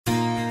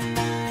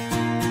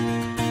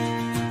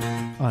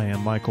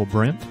I'm Michael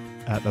Brent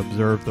at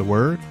Observe the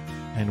Word,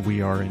 and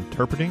we are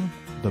interpreting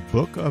the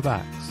book of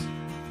Acts.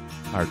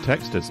 Our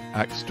text is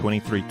Acts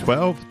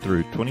 23:12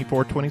 through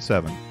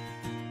 24:27.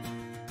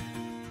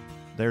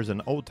 There's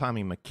an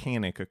old-timey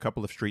mechanic a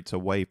couple of streets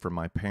away from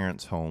my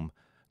parents' home.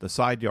 The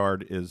side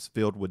yard is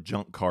filled with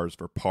junk cars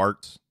for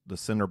parts. The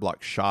center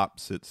block shop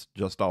sits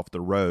just off the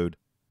road.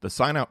 The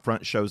sign out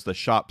front shows the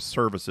shop's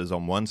services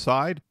on one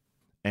side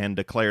and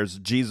declares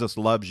Jesus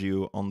loves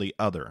you on the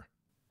other.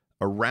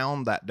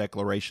 Around that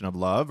declaration of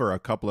love are a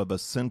couple of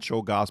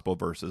essential gospel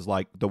verses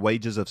like the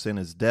wages of sin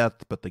is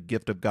death, but the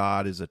gift of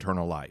God is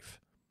eternal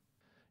life.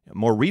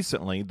 More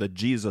recently, the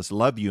Jesus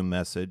love you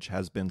message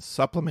has been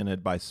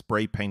supplemented by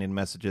spray-painted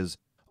messages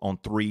on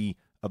 3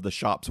 of the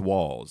shop's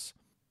walls.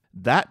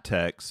 That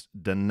text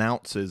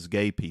denounces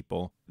gay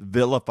people,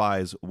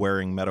 vilifies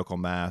wearing medical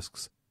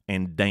masks,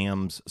 and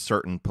damns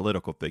certain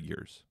political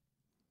figures.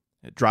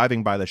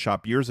 Driving by the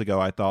shop years ago,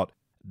 I thought,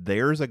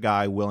 there's a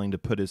guy willing to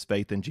put his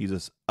faith in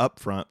Jesus up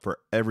front for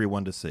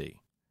everyone to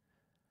see.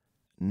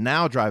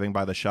 Now driving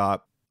by the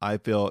shop, I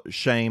feel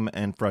shame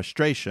and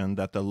frustration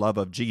that the love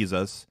of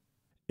Jesus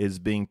is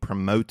being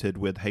promoted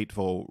with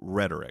hateful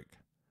rhetoric.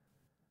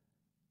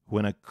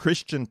 When a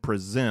Christian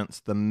presents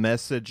the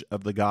message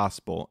of the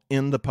gospel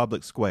in the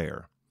public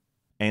square,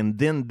 and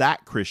then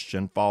that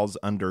Christian falls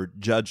under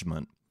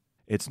judgment,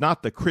 it's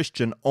not the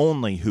Christian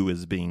only who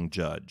is being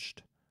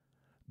judged.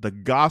 The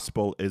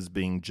gospel is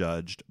being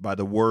judged by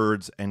the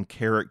words and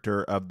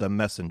character of the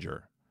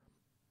messenger.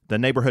 The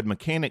neighborhood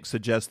mechanic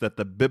suggests that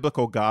the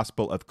biblical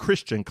gospel of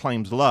Christian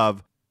claims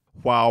love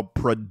while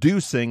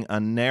producing a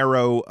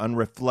narrow,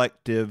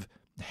 unreflective,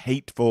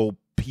 hateful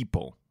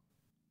people.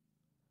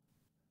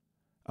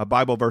 A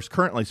Bible verse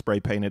currently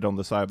spray-painted on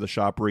the side of the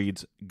shop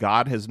reads,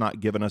 God has not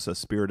given us a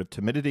spirit of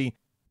timidity,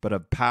 but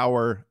of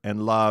power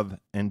and love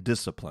and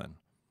discipline.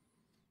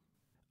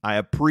 I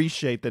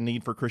appreciate the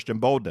need for Christian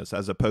boldness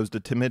as opposed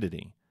to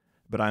timidity,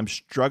 but I'm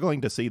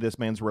struggling to see this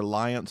man's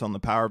reliance on the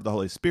power of the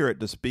Holy Spirit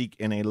to speak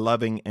in a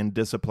loving and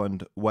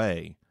disciplined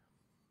way.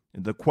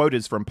 The quote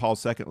is from Paul's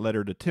second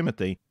letter to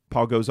Timothy.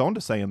 Paul goes on to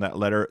say in that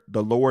letter,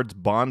 the Lord's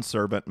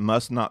bondservant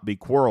must not be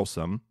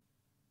quarrelsome,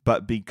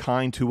 but be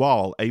kind to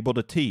all, able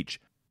to teach,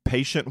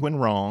 patient when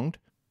wronged,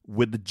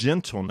 with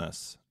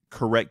gentleness,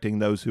 correcting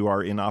those who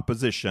are in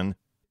opposition,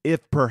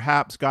 if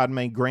perhaps God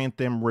may grant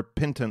them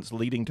repentance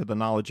leading to the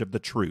knowledge of the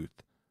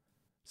truth.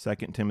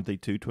 2 Timothy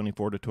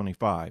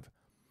 2:24-25.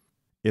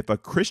 If a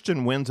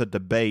Christian wins a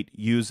debate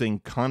using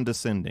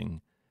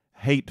condescending,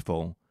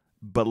 hateful,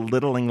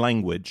 belittling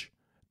language,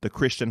 the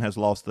Christian has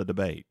lost the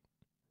debate.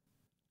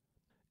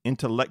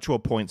 Intellectual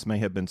points may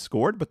have been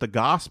scored, but the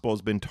gospel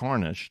has been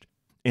tarnished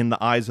in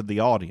the eyes of the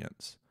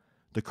audience.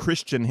 The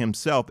Christian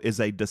himself is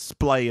a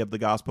display of the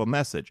gospel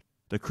message.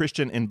 The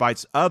Christian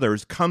invites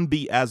others, come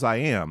be as I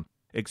am.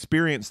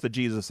 Experience the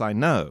Jesus I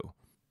know.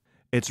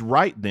 It's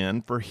right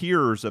then for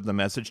hearers of the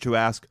message to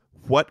ask,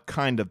 what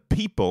kind of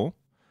people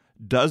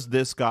does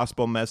this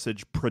gospel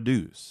message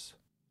produce?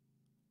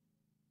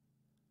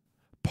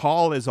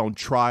 Paul is on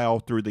trial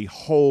through the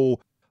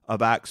whole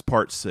of Acts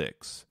part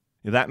 6.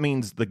 That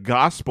means the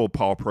gospel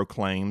Paul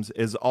proclaims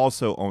is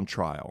also on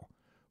trial.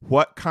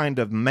 What kind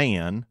of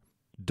man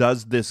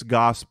does this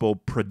gospel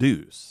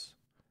produce?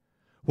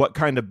 What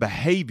kind of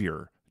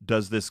behavior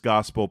does this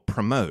gospel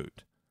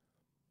promote?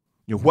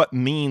 What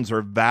means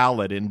are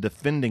valid in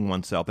defending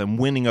oneself and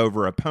winning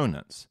over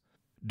opponents?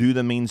 Do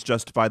the means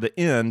justify the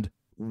end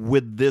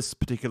with this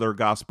particular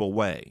gospel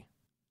way?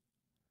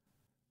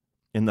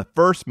 In the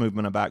first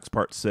movement of Acts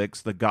part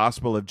 6, the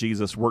gospel of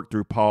Jesus worked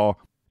through Paul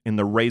in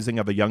the raising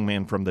of a young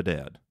man from the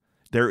dead.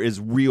 There is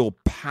real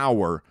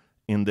power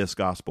in this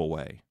gospel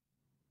way.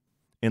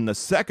 In the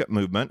second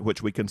movement,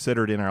 which we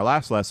considered in our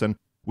last lesson,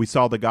 we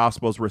saw the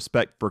gospel's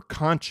respect for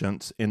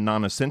conscience in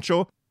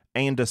non-essential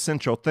and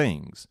essential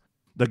things.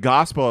 The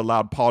gospel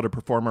allowed Paul to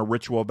perform a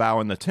ritual vow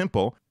in the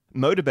temple,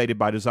 motivated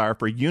by desire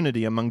for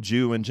unity among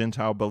Jew and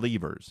Gentile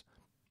believers.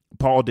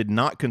 Paul did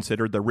not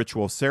consider the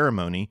ritual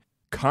ceremony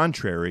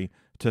contrary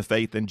to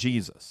faith in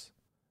Jesus.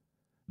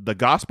 The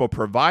gospel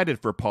provided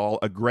for Paul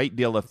a great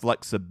deal of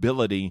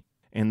flexibility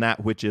in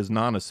that which is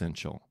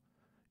non-essential.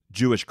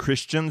 Jewish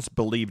Christians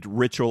believed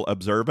ritual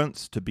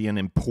observance to be an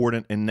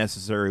important and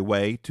necessary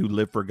way to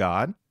live for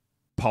God.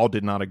 Paul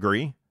did not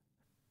agree,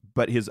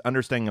 but his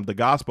understanding of the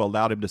gospel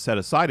allowed him to set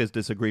aside his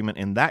disagreement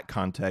in that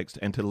context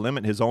and to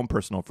limit his own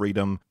personal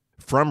freedom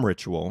from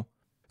ritual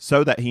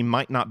so that he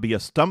might not be a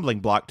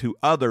stumbling block to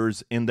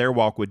others in their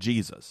walk with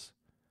Jesus.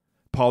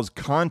 Paul's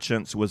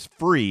conscience was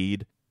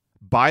freed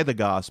by the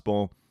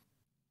gospel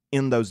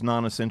in those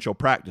non-essential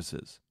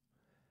practices.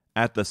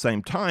 At the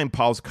same time,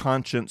 Paul's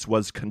conscience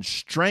was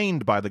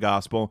constrained by the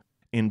gospel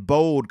in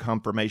bold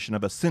confirmation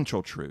of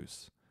essential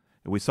truths.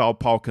 We saw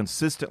Paul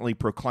consistently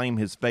proclaim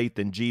his faith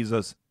in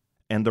Jesus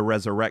and the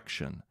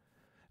resurrection.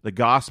 The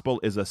gospel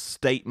is a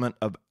statement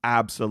of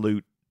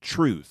absolute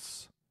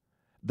truths.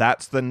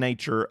 That's the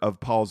nature of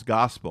Paul's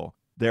gospel.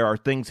 There are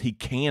things he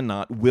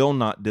will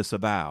not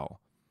disavow.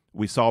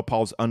 We saw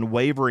Paul's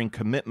unwavering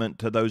commitment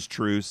to those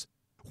truths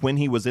when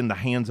he was in the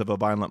hands of a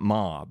violent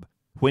mob,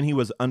 when he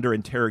was under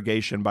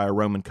interrogation by a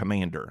Roman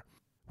commander,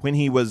 when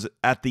he was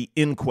at the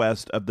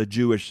inquest of the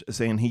Jewish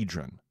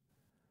Sanhedrin.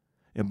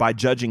 And by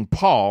judging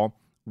Paul,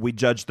 we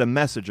judge the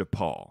message of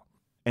Paul.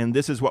 And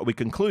this is what we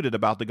concluded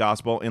about the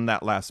gospel in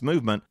that last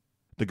movement.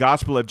 The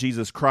gospel of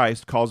Jesus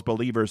Christ calls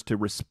believers to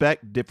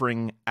respect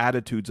differing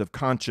attitudes of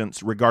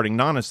conscience regarding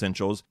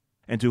non-essentials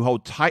and to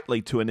hold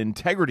tightly to an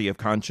integrity of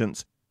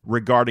conscience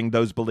regarding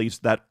those beliefs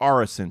that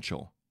are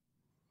essential.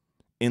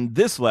 In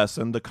this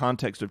lesson, the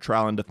context of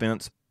trial and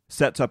defense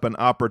sets up an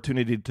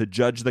opportunity to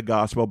judge the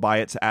gospel by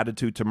its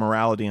attitude to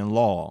morality and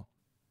law.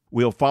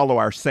 We'll follow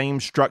our same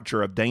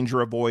structure of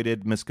danger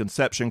avoided,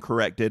 misconception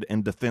corrected,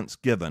 and defense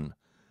given.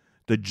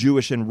 The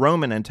Jewish and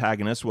Roman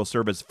antagonists will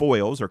serve as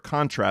foils or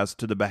contrasts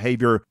to the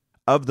behavior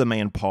of the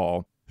man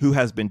Paul, who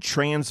has been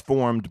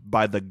transformed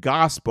by the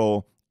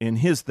gospel in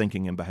his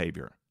thinking and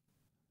behavior.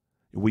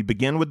 We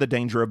begin with the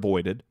danger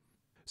avoided.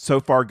 So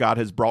far, God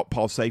has brought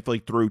Paul safely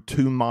through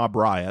 2 mob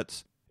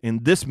riots.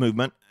 In this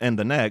movement and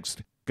the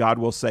next, God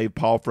will save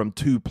Paul from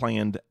 2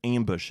 planned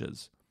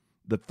ambushes.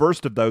 The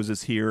first of those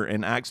is here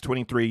in Acts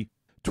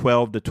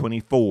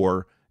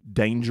 23:12-24,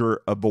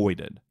 danger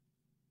avoided.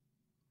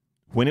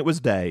 When it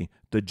was day,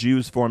 the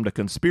Jews formed a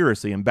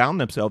conspiracy and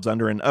bound themselves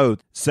under an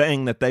oath,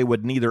 saying that they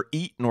would neither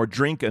eat nor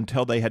drink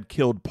until they had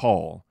killed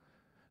Paul.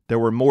 There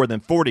were more than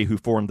 40 who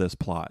formed this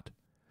plot.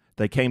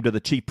 They came to the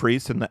chief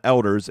priests and the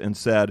elders and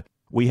said,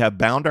 "We have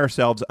bound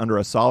ourselves under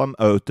a solemn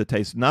oath to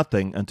taste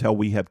nothing until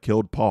we have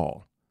killed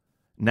Paul.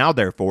 Now,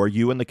 therefore,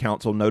 you and the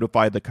council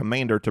notify the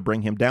commander to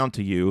bring him down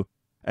to you,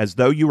 as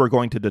though you were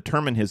going to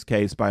determine his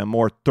case by a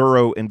more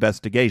thorough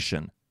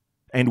investigation.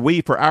 And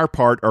we, for our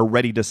part, are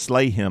ready to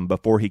slay him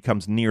before he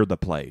comes near the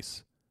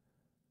place."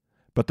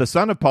 But the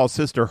son of Paul's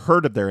sister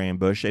heard of their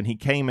ambush, and he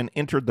came and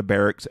entered the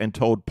barracks and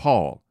told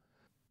Paul.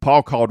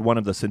 Paul called one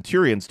of the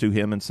centurions to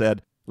him and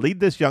said, "Lead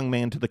this young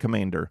man to the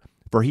commander,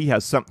 for he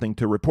has something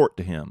to report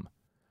to him."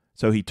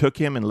 So he took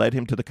him and led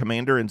him to the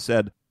commander and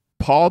said,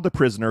 "Paul the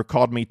prisoner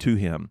called me to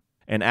him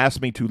and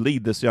asked me to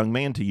lead this young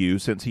man to you,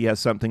 since he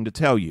has something to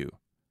tell you."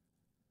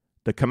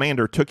 The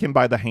commander took him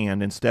by the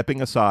hand and,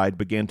 stepping aside,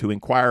 began to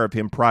inquire of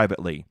him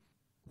privately,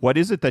 "What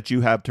is it that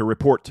you have to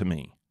report to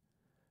me?"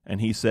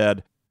 And he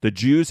said, "The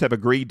Jews have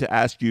agreed to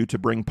ask you to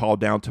bring Paul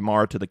down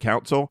tomorrow to the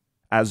council,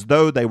 as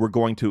though they were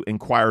going to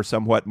inquire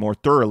somewhat more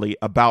thoroughly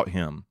about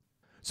him.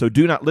 So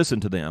do not listen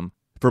to them,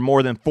 for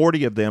more than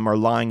 40 of them are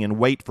lying in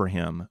wait for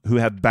him, who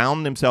have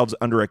bound themselves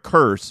under a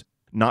curse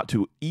not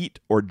to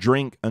eat or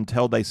drink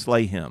until they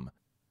slay him.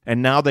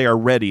 And now they are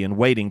ready and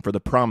waiting for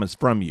the promise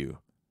from you."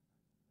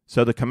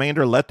 So the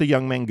commander let the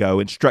young man go,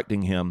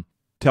 instructing him,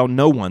 "Tell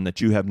no one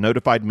that you have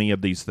notified me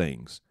of these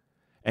things."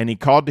 And he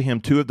called to him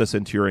 2 of the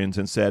centurions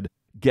and said,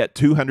 "Get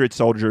 200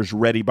 soldiers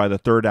ready by the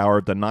 3rd hour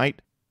of the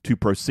night to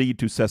proceed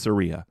to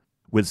Caesarea,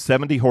 with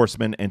 70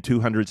 horsemen and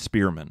 200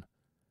 spearmen."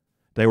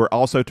 They were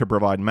also to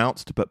provide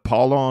mounts to put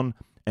Paul on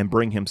and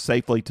bring him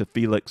safely to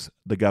Felix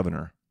the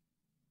governor.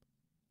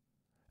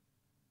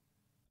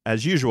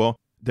 As usual,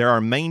 there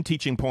are main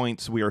teaching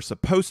points we are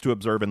supposed to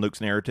observe in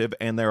Luke's narrative,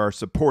 and there are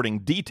supporting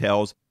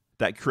details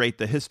that create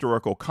the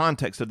historical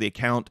context of the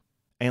account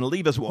and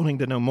leave us wanting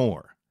to know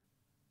more.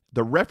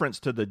 The reference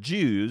to the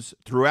Jews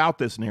throughout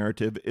this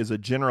narrative is a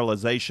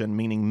generalization,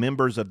 meaning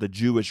members of the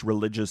Jewish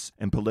religious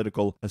and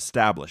political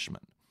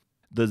establishment.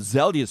 The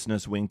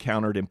zealousness we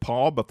encountered in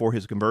Paul before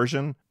his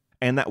conversion,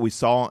 and that we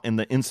saw in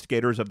the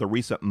instigators of the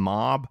recent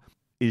mob,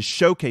 is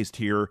showcased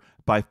here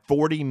by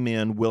 40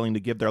 men willing to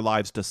give their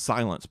lives to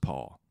silence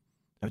Paul.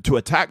 To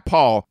attack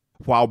Paul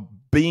while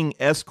being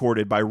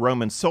escorted by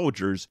Roman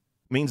soldiers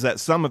means that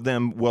some of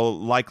them will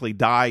likely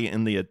die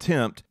in the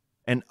attempt,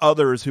 and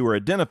others who are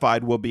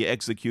identified will be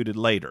executed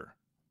later.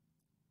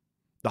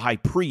 The high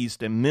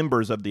priest and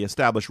members of the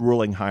established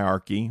ruling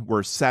hierarchy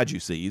were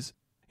Sadducees,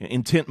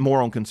 intent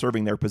more on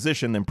conserving their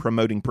position than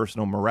promoting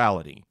personal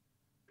morality.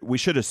 We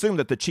should assume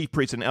that the chief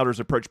priests and elders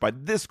approached by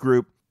this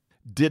group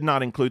did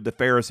not include the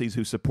Pharisees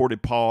who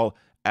supported Paul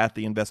at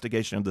the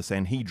investigation of the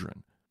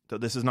Sanhedrin. So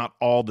this is not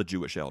all the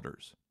Jewish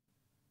elders.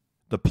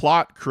 The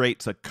plot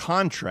creates a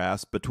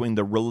contrast between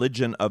the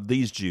religion of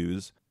these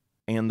Jews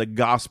and the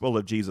gospel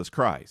of Jesus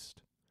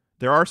Christ.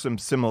 There are some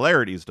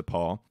similarities to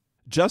Paul.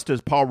 Just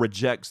as Paul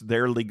rejects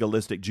their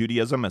legalistic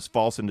Judaism as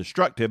false and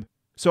destructive,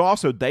 so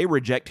also they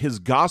reject his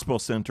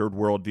gospel-centered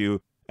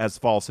worldview as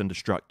false and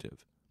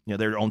destructive.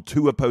 They're on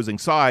 2 opposing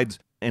sides,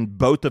 and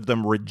both of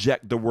them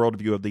reject the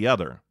worldview of the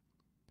other.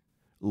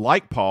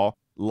 Like Paul,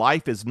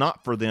 life is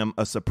not for them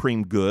a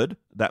supreme good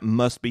that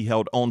must be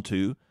held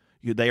onto.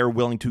 They are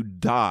willing to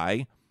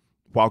die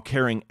while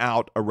carrying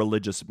out a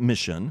religious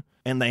mission,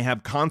 and they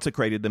have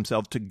consecrated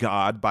themselves to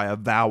God by a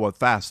vow of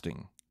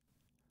fasting.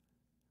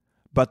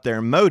 But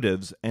their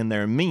motives and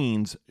their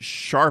means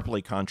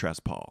sharply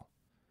contrast Paul.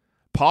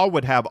 Paul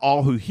would have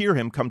all who hear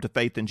him come to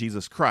faith in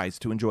Jesus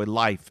Christ to enjoy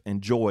life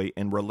and joy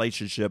and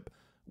relationship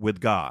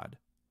with God.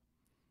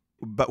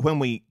 But when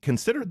we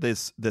consider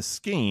this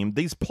scheme,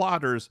 these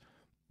plotters,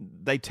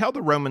 they tell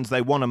the Romans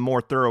they want a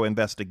more thorough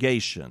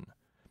investigation.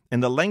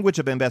 And the language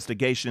of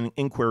investigation and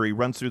inquiry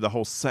runs through the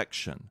whole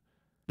section.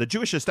 The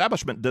Jewish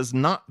establishment does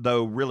not,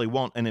 though, really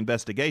want an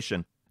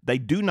investigation. They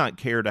do not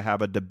care to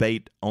have a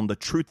debate on the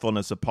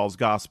truthfulness of Paul's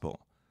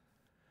gospel.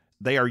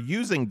 They are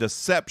using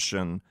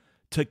deception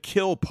to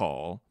kill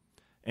Paul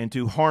and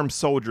to harm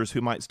soldiers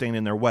who might stand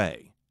in their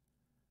way.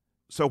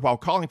 So while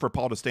calling for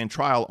Paul to stand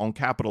trial on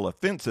capital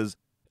offenses,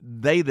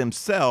 they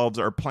themselves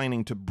are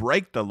planning to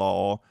break the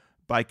law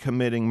by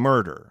committing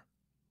murder.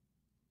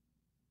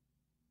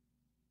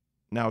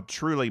 Now,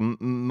 truly,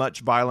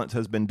 much violence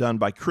has been done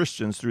by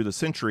Christians through the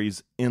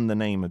centuries in the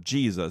name of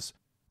Jesus,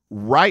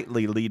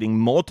 rightly leading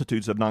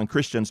multitudes of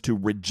non-Christians to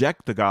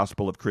reject the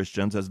gospel of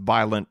Christians as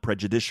violent,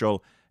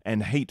 prejudicial,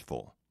 and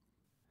hateful.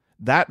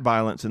 That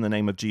violence in the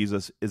name of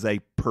Jesus is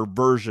a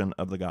perversion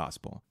of the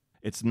gospel.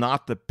 It's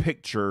not the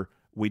picture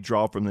we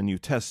draw from the New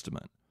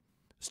Testament.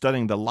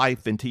 Studying the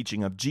life and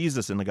teaching of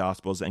Jesus in the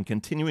Gospels and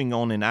continuing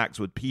on in Acts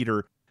with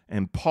Peter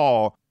and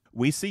Paul,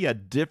 we see a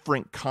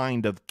different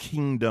kind of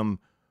kingdom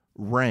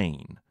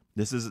reign.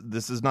 This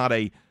is not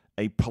a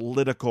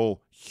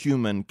political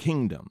human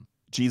kingdom.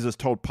 Jesus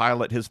told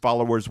Pilate his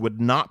followers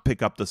would not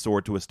pick up the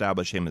sword to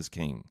establish him as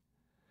king.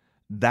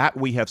 That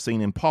we have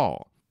seen in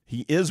Paul.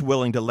 He is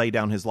willing to lay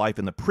down his life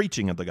in the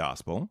preaching of the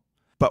gospel,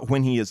 but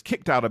when he is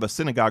kicked out of a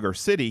synagogue or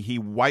city, he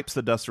wipes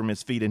the dust from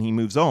his feet and he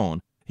moves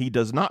on. He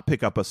does not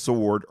pick up a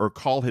sword or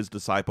call his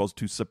disciples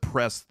to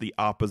suppress the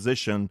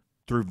opposition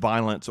through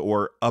violence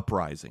or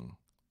uprising.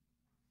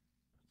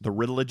 The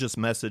religious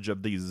message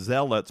of these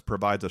zealots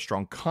provides a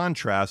strong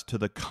contrast to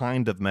the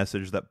kind of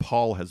message that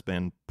Paul has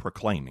been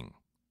proclaiming.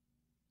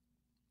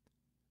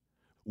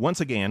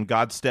 Once again,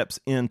 God steps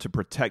in to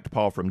protect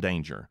Paul from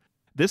danger.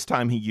 This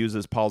time he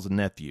uses Paul's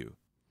nephew.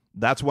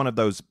 That's one of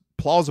those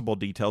plausible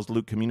details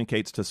Luke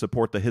communicates to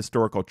support the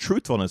historical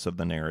truthfulness of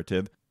the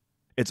narrative.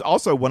 It's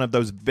also one of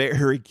those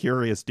very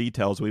curious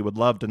details we would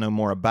love to know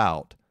more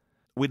about.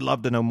 We'd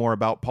love to know more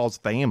about Paul's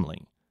family.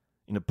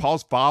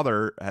 Paul's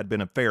father had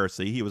been a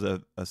Pharisee. He was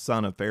a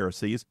son of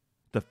Pharisees.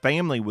 The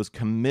family was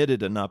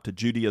committed enough to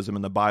Judaism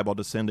and the Bible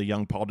to send a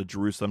young Paul to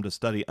Jerusalem to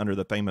study under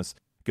the famous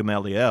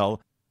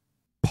Gamaliel.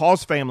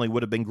 Paul's family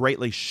would have been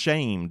greatly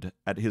shamed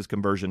at his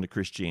conversion to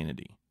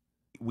Christianity.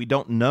 We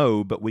don't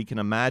know, but we can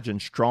imagine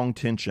strong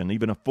tension,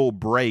 even a full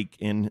break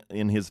in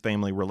his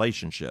family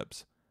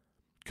relationships.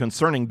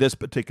 Concerning this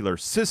particular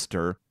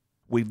sister,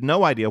 we've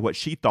no idea what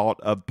she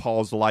thought of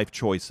Paul's life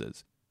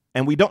choices.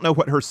 And we don't know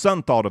what her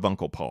son thought of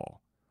Uncle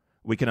Paul.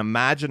 We can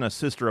imagine a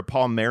sister of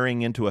Paul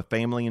marrying into a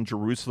family in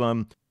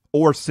Jerusalem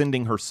or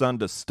sending her son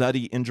to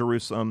study in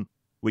Jerusalem.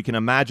 We can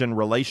imagine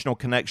relational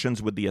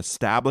connections with the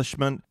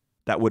establishment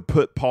that would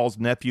put Paul's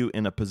nephew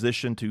in a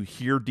position to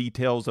hear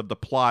details of the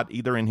plot,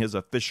 either in his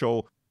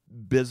official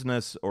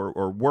business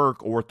or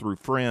work or through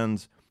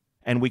friends.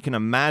 And we can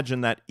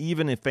imagine that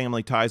even if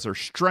family ties are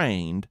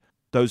strained,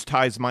 those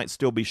ties might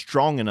still be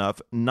strong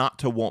enough not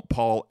to want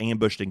Paul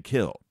ambushed and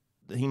killed.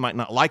 He might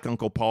not like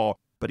Uncle Paul,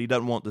 but he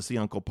doesn't want to see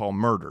Uncle Paul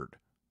murdered.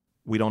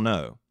 We don't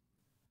know.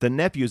 The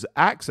nephew's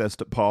access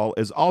to Paul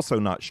is also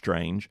not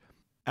strange.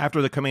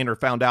 After the commander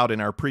found out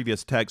in our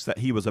previous text that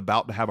he was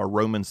about to have a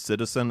Roman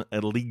citizen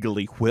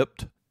illegally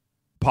whipped,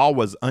 Paul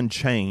was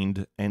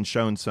unchained and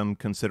shown some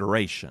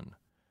consideration.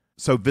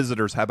 So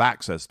visitors have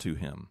access to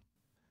him.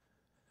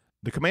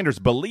 The commander's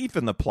belief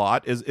in the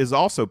plot is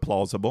also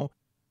plausible.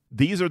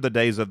 These are the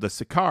days of the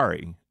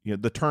Sicarii.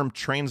 The term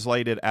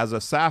translated as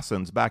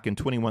assassins back in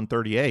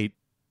 2138,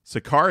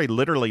 Sicarii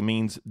literally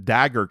means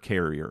dagger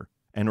carrier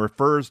and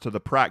refers to the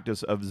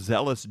practice of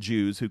zealous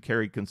Jews who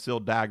carried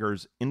concealed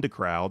daggers into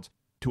crowds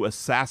to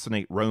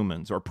assassinate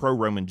Romans or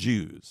pro-Roman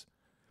Jews.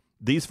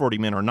 These 40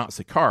 men are not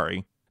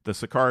Sicarii. The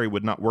Sicarii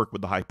would not work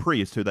with the high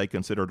priest, who they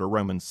considered a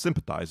Roman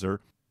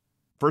sympathizer.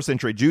 First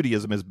century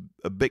Judaism is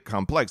a bit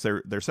complex.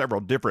 There are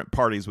several different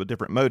parties with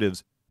different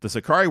motives. The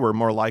Sicarii were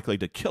more likely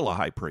to kill a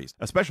high priest,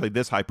 especially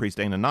this high priest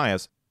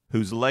Ananias,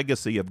 whose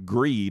legacy of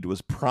greed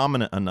was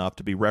prominent enough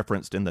to be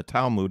referenced in the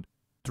Talmud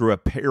through a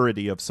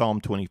parody of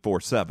Psalm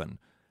 24:7.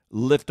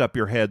 Lift up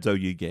your heads, O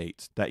ye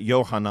gates, that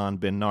Yohanan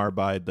ben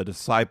Narbai, the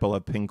disciple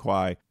of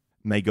Pinchai,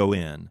 may go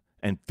in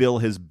and fill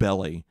his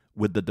belly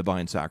with the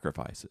divine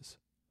sacrifices.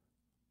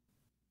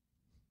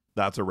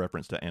 That's a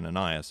reference to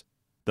Ananias.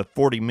 The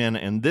 40 men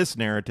in this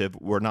narrative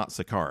were not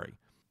Sicarii.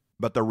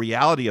 But the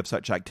reality of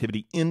such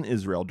activity in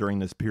Israel during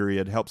this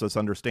period helps us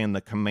understand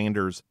the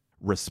commander's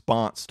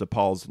response to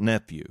Paul's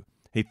nephew.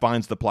 He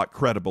finds the plot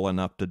credible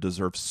enough to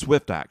deserve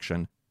swift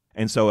action,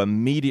 and so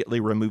immediately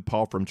removed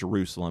Paul from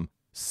Jerusalem,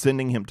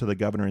 sending him to the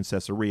governor in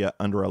Caesarea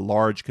under a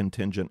large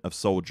contingent of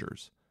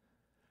soldiers.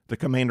 The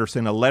commander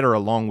sent a letter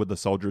along with the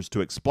soldiers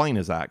to explain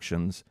his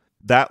actions.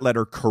 That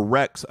letter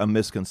corrects a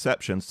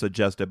misconception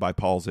suggested by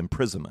Paul's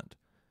imprisonment.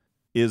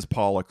 Is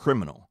Paul a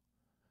criminal?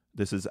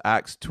 This is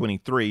Acts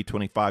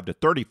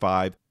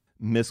 23:25-35,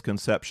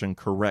 misconception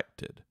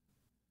corrected.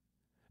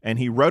 And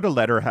he wrote a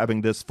letter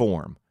having this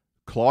form: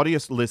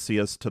 Claudius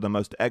Lysias to the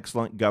most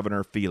excellent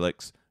governor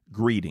Felix,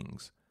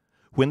 greetings.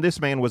 When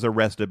this man was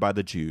arrested by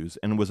the Jews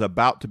and was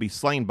about to be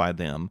slain by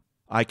them,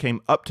 I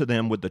came up to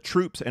them with the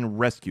troops and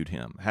rescued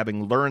him,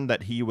 having learned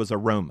that he was a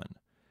Roman.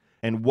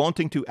 And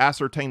wanting to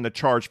ascertain the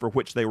charge for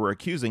which they were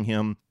accusing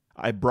him,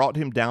 I brought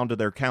him down to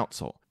their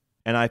council.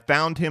 And I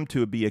found him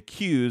to be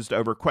accused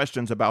over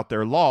questions about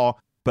their law,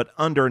 but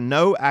under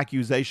no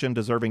accusation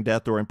deserving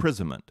death or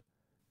imprisonment.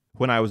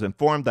 When I was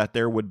informed that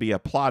there would be a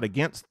plot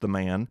against the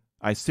man,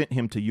 I sent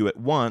him to you at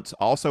once,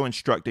 also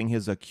instructing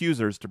his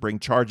accusers to bring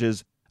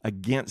charges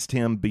against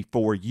him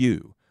before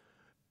you.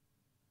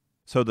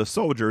 So the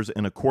soldiers,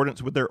 in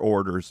accordance with their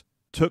orders,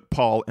 took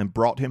Paul and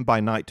brought him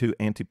by night to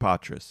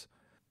Antipatris.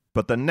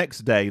 But the next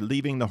day,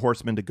 leaving the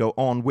horsemen to go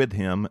on with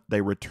him,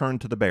 they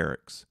returned to the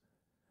barracks.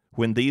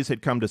 When these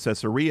had come to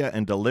Caesarea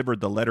and delivered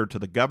the letter to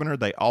the governor,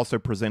 they also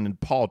presented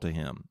Paul to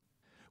him.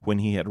 When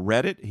he had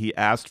read it, he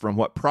asked from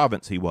what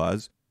province he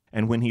was,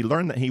 and when he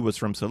learned that he was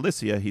from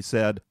Cilicia, he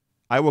said,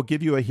 I will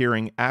give you a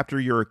hearing after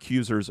your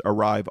accusers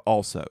arrive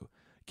also,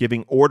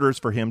 giving orders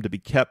for him to be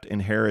kept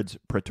in Herod's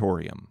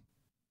praetorium.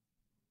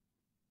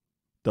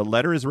 The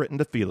letter is written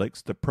to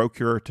Felix, the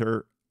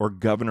procurator or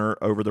governor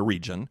over the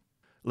region.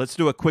 Let's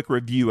do a quick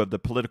review of the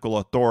political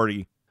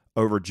authority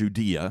over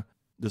Judea.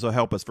 This will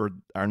help us for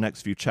our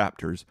next few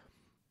chapters.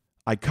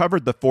 I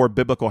covered the 4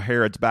 biblical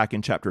Herods back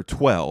in chapter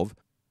 12.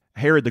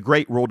 Herod the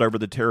Great ruled over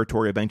the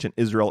territory of ancient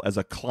Israel as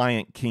a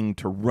client king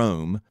to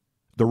Rome.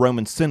 The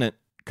Roman Senate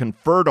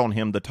conferred on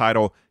him the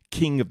title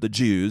King of the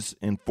Jews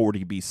in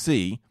 40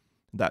 BC.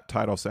 That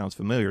title sounds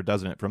familiar,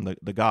 doesn't it, from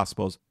the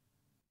Gospels?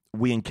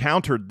 We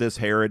encountered this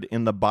Herod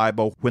in the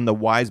Bible when the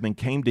wise men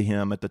came to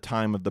him at the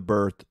time of the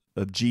birth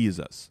of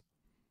Jesus.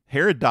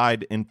 Herod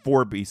died in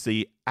 4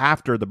 BC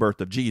after the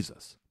birth of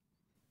Jesus.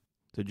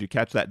 Did you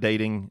catch that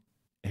dating?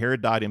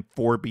 Herod died in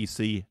 4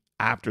 BC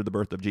after the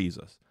birth of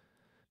Jesus.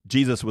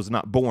 Jesus was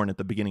not born at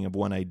the beginning of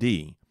 1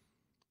 AD.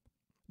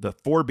 The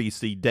 4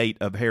 BC date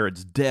of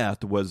Herod's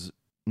death was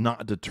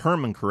not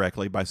determined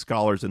correctly by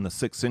scholars in the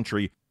 6th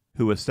century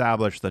who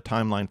established the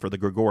timeline for the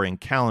Gregorian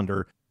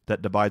calendar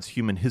that divides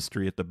human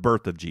history at the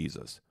birth of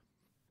Jesus.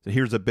 So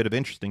here's a bit of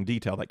interesting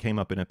detail that came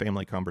up in a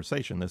family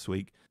conversation this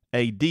week.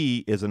 AD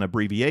is an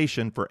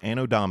abbreviation for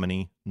Anno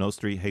Domini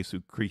Nostri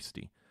Jesu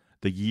Christi,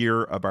 the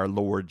year of our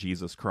Lord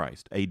Jesus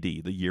Christ. AD,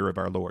 the year of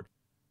our Lord.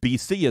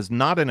 BC is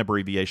not an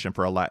abbreviation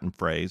for a Latin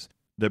phrase.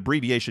 The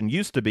abbreviation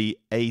used to be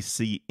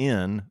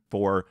ACN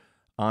for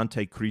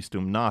Ante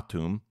Christum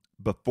Natum,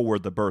 before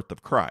the birth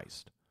of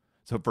Christ.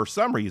 So for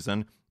some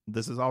reason,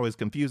 this is always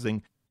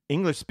confusing,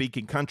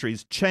 English-speaking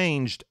countries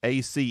changed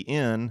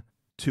ACN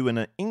to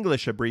an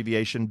English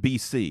abbreviation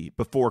BC,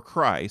 before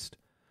Christ,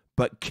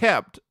 but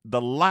kept the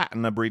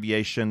Latin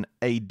abbreviation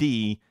AD,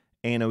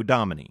 Anno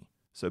Domini.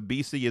 So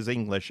BC is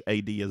English,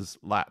 AD is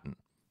Latin.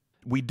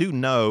 We do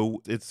know,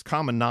 it's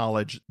common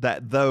knowledge,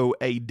 that though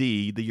AD,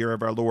 the year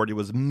of our Lord, it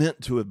was meant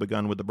to have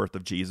begun with the birth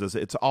of Jesus,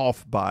 it's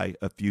off by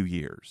a few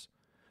years.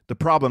 The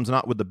problem's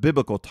not with the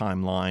biblical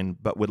timeline,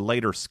 but with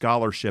later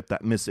scholarship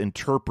that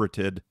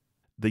misinterpreted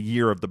the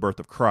year of the birth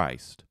of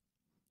Christ.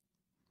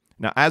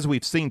 Now, as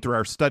we've seen through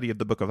our study of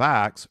the book of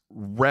Acts,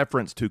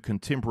 reference to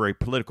contemporary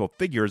political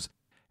figures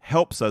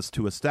helps us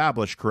to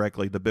establish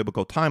correctly the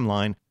biblical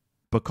timeline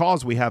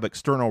because we have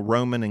external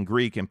Roman and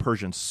Greek and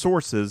Persian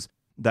sources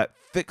that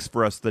fix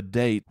for us the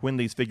date when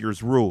these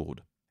figures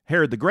ruled.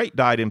 Herod the Great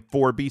died in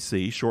 4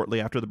 BC, shortly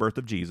after the birth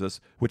of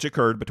Jesus, which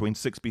occurred between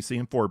 6 BC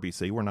and 4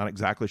 BC. We're not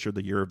exactly sure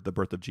the year of the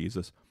birth of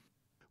Jesus.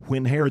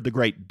 When Herod the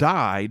Great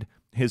died,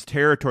 his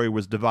territory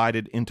was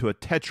divided into a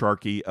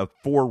tetrarchy of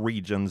 4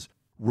 regions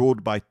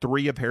ruled by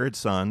 3 of Herod's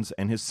sons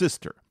and his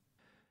sister.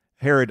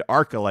 Herod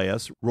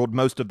Archelaus ruled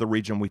most of the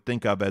region we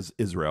think of as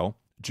Israel,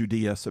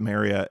 Judea,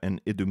 Samaria, and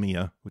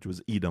Idumea, which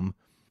was Edom,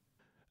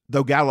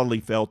 though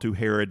Galilee fell to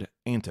Herod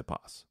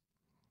Antipas.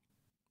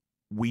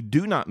 We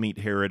do not meet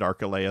Herod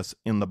Archelaus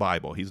in the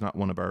Bible. He's not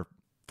one of our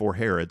 4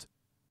 Herods.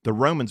 The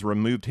Romans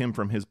removed him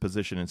from his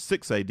position in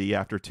 6 AD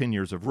after 10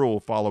 years of rule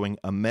following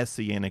a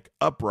messianic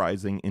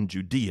uprising in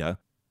Judea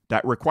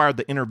that required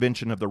the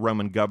intervention of the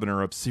Roman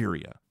governor of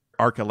Syria.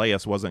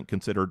 Archelaus wasn't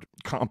considered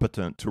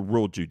competent to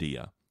rule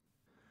Judea.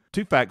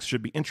 2 facts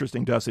should be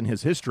interesting to us in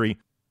his history.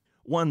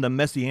 One, the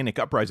messianic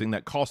uprising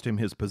that cost him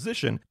his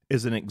position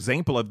is an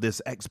example of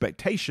this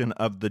expectation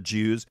of the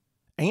Jews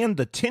and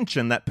the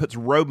tension that puts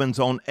Romans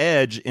on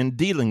edge in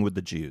dealing with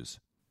the Jews.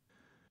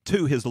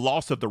 2, his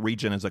loss of the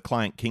region as a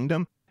client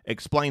kingdom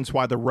explains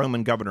why the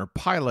Roman governor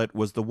Pilate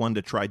was the one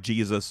to try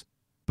Jesus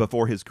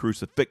before his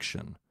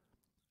crucifixion.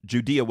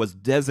 Judea was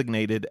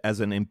designated as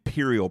an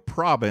imperial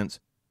province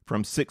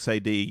from 6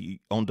 AD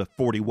on to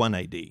 41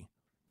 AD.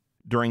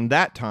 During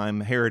that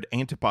time, Herod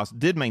Antipas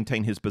did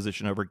maintain his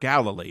position over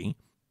Galilee.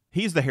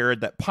 He's the Herod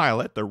that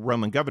Pilate, the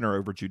Roman governor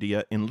over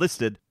Judea,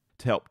 enlisted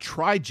to help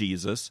try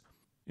Jesus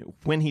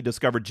when he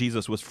discovered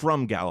Jesus was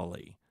from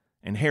Galilee.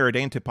 And Herod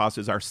Antipas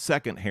is our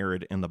second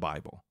Herod in the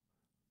Bible.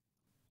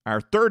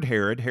 Our third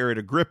Herod, Herod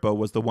Agrippa,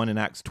 was the one in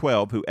Acts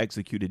 12 who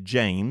executed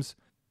James.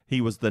 He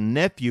was the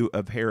nephew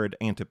of Herod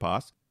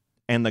Antipas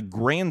and the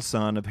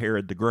grandson of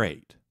Herod the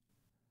Great.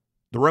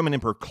 The Roman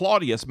Emperor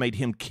Claudius made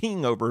him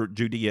king over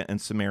Judea and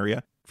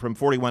Samaria from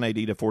 41 AD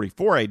to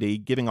 44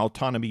 AD, giving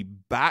autonomy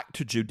back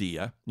to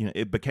Judea.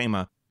 It became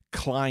a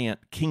client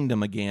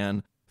kingdom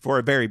again for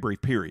a very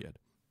brief period.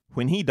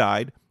 When he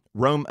died,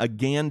 Rome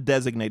again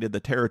designated the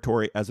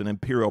territory as an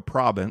imperial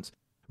province,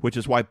 which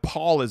is why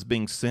Paul is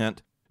being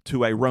sent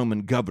to a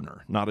Roman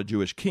governor, not a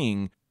Jewish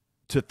king,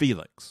 to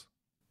Felix.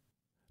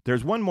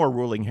 There's one more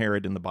ruling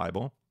Herod in the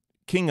Bible.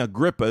 King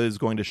Agrippa is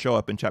going to show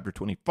up in chapter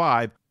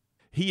 25.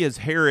 He is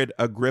Herod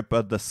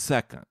Agrippa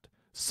II,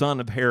 son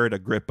of Herod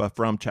Agrippa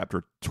from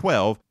chapter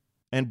 12,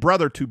 and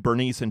brother to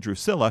Bernice and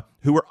Drusilla,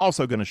 who are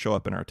also going to show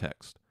up in our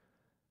text.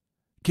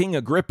 King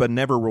Agrippa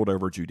never ruled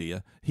over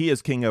Judea. He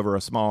is king over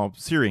a small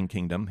Syrian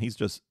kingdom. He's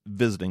just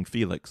visiting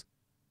Felix.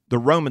 The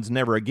Romans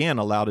never again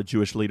allowed a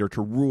Jewish leader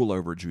to rule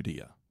over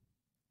Judea.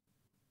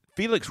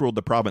 Felix ruled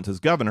the province as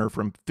governor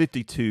from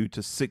 52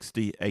 to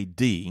 60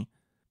 AD.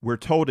 We're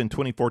told in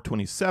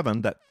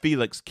 24:27 that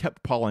Felix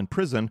kept Paul in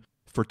prison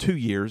for 2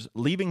 years,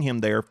 leaving him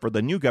there for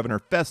the new governor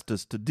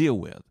Festus to deal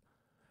with.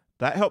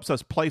 That helps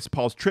us place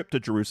Paul's trip to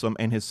Jerusalem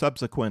and his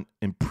subsequent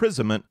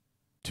imprisonment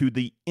to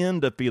the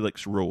end of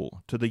Felix's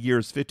rule, to the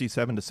years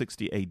 57 to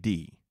 60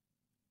 AD.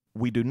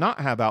 We do not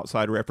have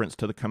outside reference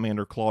to the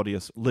commander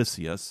Claudius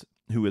Lysias,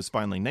 who is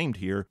finally named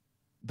here,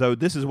 though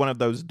this is one of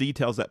those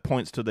details that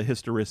points to the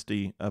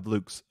historicity of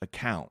Luke's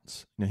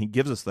accounts. He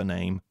gives us the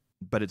name,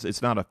 but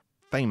it's not a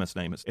famous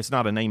name. It's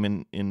not a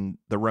name in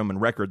the Roman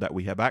record that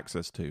we have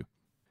access to.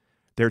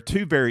 There are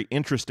two very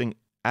interesting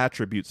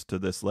attributes to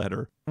this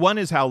letter. One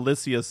is how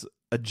Lysias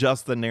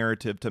adjusts the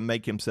narrative to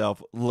make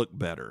himself look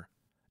better.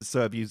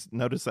 So if you've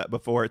noticed that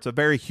before, it's a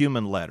very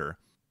human letter.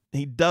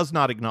 He does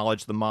not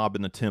acknowledge the mob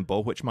in the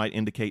temple, which might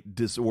indicate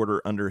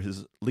disorder under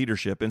his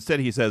leadership. Instead,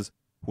 he says,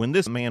 when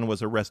this man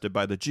was arrested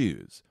by the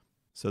Jews.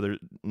 So there's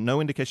no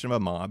indication of a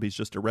mob. He's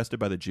just arrested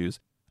by the Jews.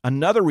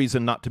 Another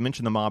reason not to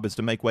mention the mob is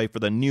to make way for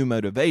the new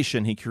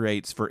motivation he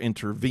creates for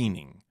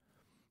intervening.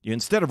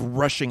 Instead of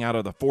rushing out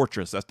of the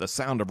fortress at the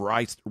sound of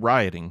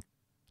rioting,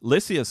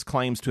 Lysias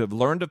claims to have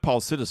learned of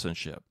Paul's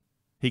citizenship.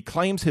 He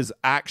claims his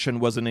action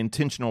was an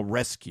intentional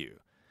rescue.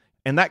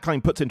 And that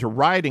claim puts into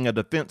writing a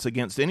defense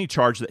against any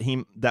charge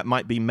that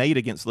might be made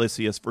against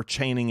Lysias for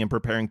chaining and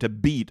preparing to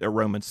beat a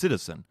Roman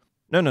citizen.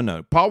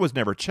 No. Paul was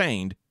never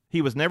chained.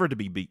 He was never to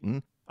be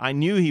beaten. I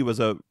knew he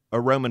was a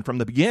Roman from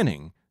the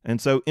beginning,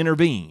 and so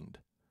intervened.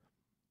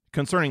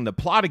 Concerning the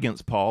plot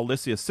against Paul,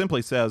 Lysias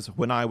simply says,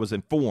 when I was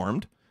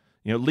informed,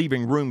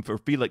 leaving room for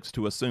Felix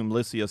to assume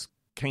Lysias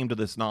came to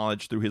this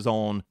knowledge through his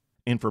own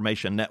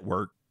information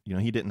network.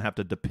 He didn't have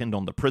to depend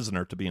on the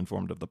prisoner to be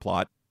informed of the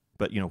plot,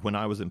 but, when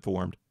I was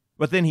informed.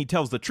 But then he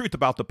tells the truth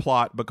about the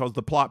plot because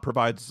the plot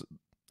provides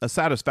a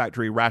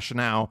satisfactory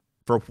rationale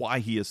for why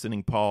he is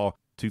sending Paul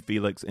to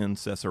Felix in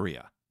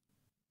Caesarea.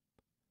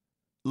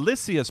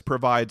 Lysias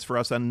provides for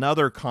us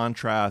another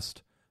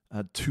contrast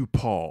to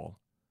Paul.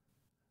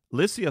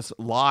 Lysias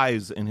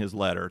lies in his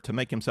letter to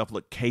make himself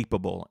look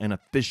capable and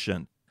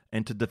efficient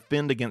and to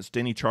defend against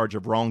any charge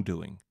of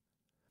wrongdoing.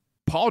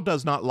 Paul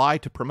does not lie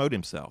to promote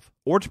himself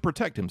or to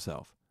protect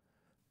himself.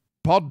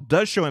 Paul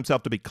does show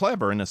himself to be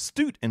clever and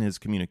astute in his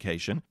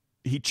communication.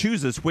 He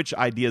chooses which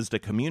ideas to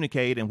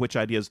communicate and which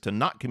ideas to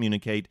not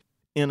communicate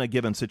in a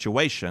given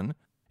situation,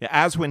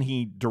 as when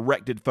he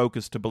directed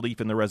focus to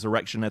belief in the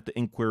resurrection at the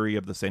inquiry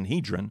of the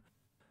Sanhedrin.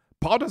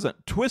 Paul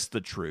doesn't twist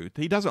the truth.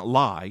 He doesn't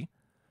lie.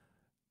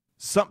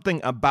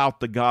 Something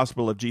about the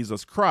gospel of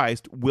Jesus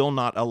Christ will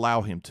not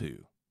allow him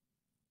to.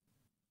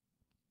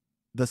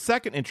 The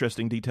second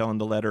interesting detail in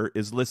the letter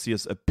is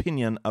Lysias'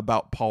 opinion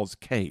about Paul's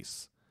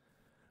case.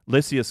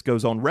 Lysias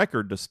goes on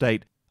record to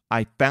state,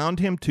 I found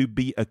him to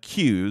be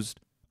accused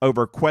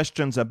over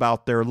questions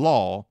about their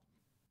law,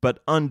 but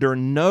under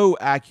no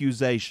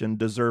accusation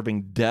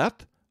deserving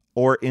death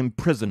or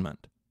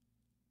imprisonment.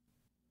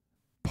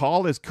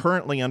 Paul is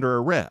currently under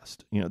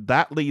arrest.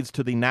 That leads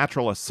to the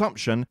natural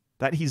assumption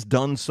that he's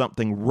done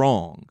something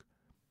wrong.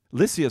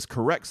 Lysias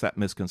corrects that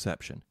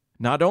misconception.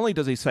 Not only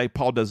does he say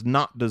Paul does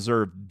not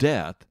deserve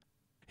death,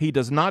 he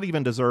does not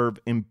even deserve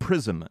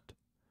imprisonment.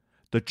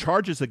 The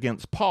charges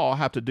against Paul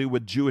have to do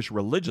with Jewish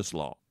religious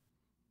law.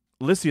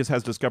 Lysias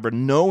has discovered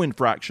no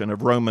infraction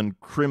of Roman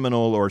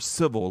criminal or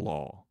civil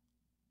law.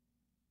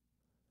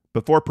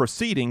 Before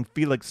proceeding,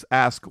 Felix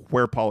asks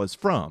where Paul is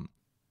from.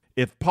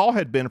 If Paul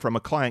had been from a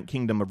client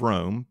kingdom of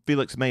Rome,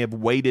 Felix may have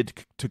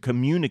waited to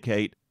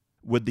communicate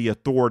with the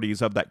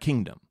authorities of that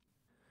kingdom.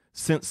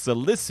 Since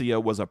Cilicia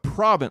was a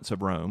province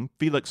of Rome,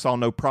 Felix saw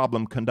no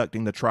problem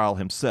conducting the trial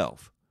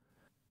himself.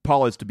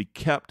 Paul is to be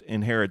kept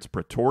in Herod's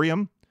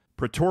praetorium.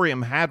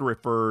 Praetorium had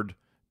referred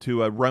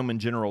to a Roman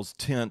general's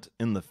tent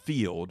in the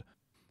field.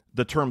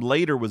 The term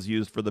later was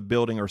used for the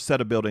building or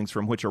set of buildings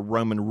from which a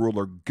Roman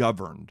ruler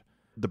governed.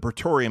 The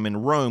praetorium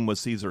in Rome was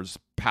Caesar's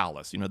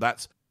palace.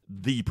 That's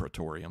the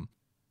praetorium.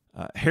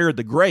 Herod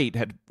the Great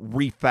had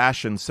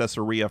refashioned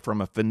Caesarea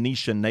from a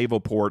Phoenician naval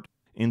port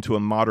into a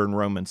modern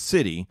Roman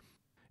city.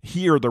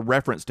 Here, the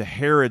reference to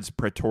Herod's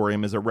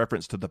praetorium is a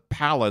reference to the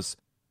palace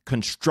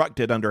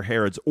constructed under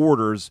Herod's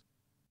orders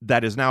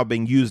that is now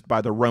being used by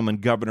the Roman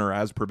governor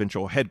as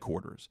provincial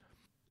headquarters.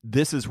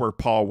 This is where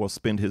Paul will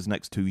spend his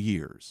next 2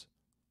 years.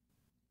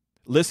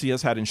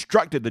 Lysias had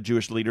instructed the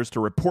Jewish leaders to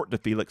report to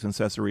Felix in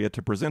Caesarea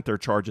to present their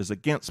charges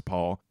against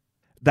Paul.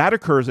 That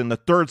occurs in the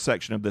third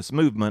section of this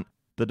movement,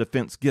 the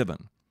defense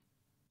given.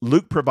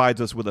 Luke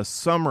provides us with a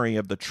summary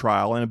of the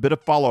trial and a bit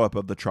of follow-up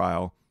of the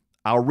trial.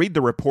 I'll read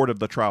the report of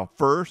the trial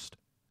first,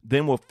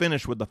 then we'll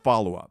finish with the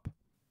follow-up.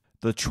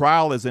 The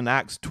trial is in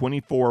Acts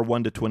 24,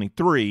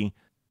 1-23,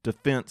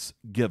 defense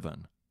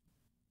given.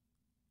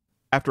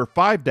 After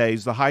 5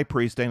 days, the high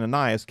priest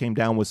Ananias came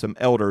down with some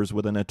elders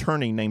with an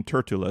attorney named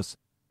Tertullus,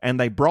 and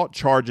they brought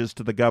charges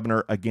to the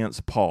governor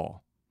against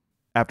Paul.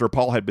 After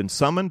Paul had been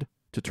summoned,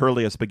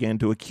 Tertullus began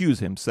to accuse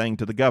him, saying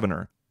to the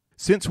governor,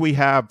 Since we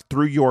have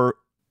through you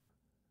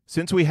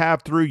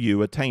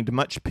attained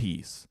much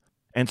peace,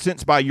 and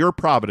since by your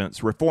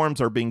providence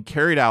reforms are being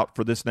carried out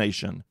for this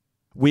nation,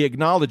 we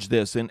acknowledge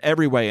this in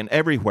every way and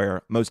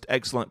everywhere, most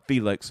excellent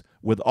Felix,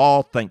 with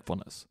all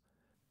thankfulness.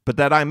 But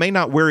that I may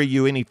not weary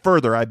you any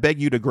further, I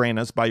beg you to grant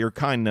us by your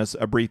kindness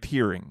a brief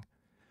hearing.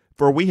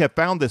 For we have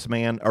found this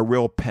man a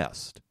real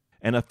pest,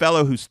 and a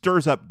fellow who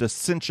stirs up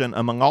dissension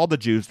among all the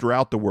Jews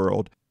throughout the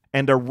world,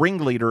 and a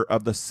ringleader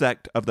of the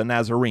sect of the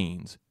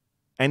Nazarenes.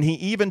 And he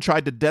even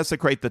tried to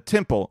desecrate the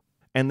temple,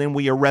 and then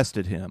we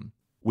arrested him.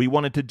 We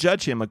wanted to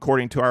judge him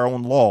according to our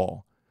own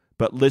law.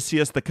 But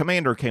Lysias the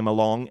commander came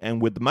along,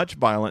 and with much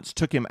violence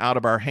took him out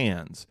of our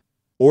hands,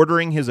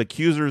 ordering his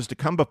accusers to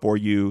come before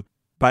you.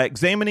 By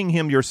examining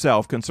him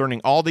yourself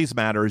concerning all these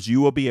matters,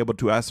 you will be able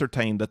to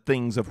ascertain the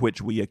things of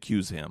which we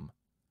accuse him.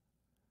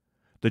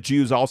 The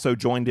Jews also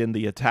joined in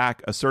the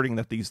attack, asserting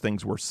that these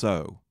things were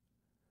so.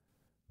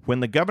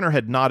 When the governor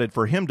had nodded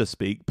for him to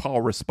speak,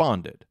 Paul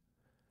responded,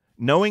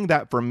 Knowing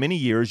that for many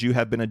years you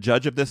have been a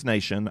judge of this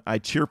nation, I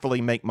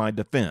cheerfully make my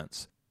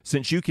defense,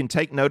 since you can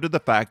take note of the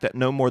fact that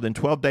no more than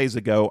 12 days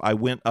ago I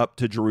went up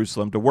to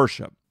Jerusalem to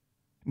worship.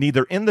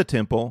 Neither in the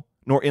temple,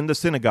 nor in the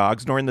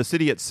synagogues, nor in the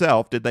city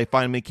itself did they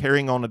find me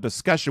carrying on a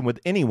discussion with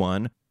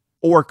anyone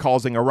or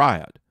causing a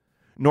riot.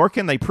 Nor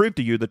can they prove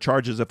to you the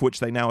charges of which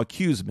they now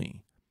accuse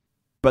me.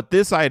 But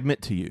this I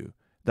admit to you,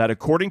 that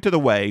according to the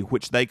way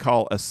which they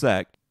call a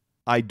sect,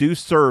 I do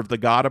serve the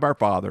God of our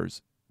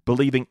fathers,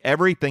 believing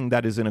everything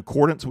that is in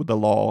accordance with the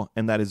law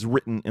and that is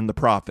written in the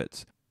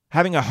prophets,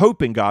 having a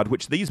hope in God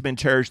which these men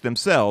cherish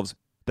themselves,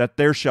 that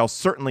there shall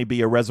certainly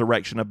be a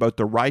resurrection of both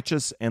the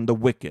righteous and the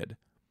wicked.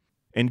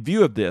 In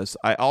view of this,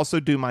 I also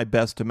do my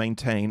best to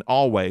maintain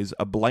always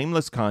a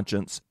blameless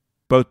conscience,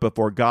 both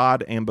before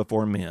God and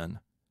before men.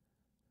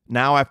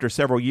 Now, after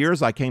several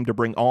years, I came to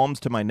bring alms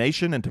to my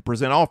nation and to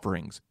present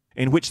offerings,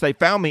 in which they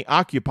found me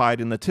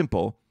occupied in the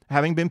temple,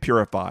 having been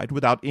purified,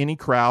 without any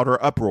crowd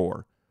or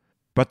uproar.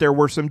 But there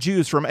were some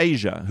Jews from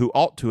Asia who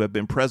ought to have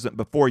been present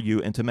before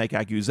you and to make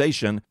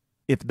accusation,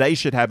 if they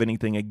should have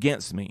anything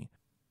against me.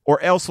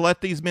 Or else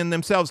let these men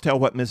themselves tell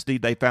what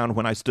misdeed they found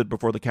when I stood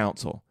before the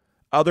council,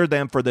 other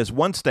than for this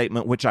one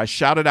statement which I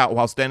shouted out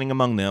while standing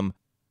among them,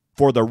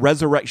 For the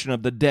resurrection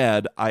of the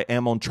dead I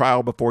am on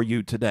trial before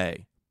you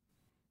today.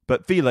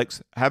 But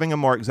Felix, having a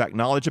more exact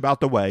knowledge about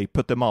the way,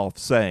 put them off,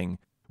 saying,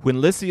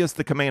 When Lysias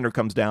the commander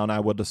comes down, I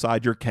will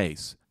decide your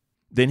case.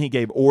 Then he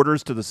gave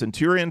orders to the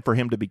centurion for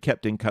him to be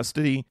kept in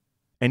custody,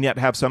 and yet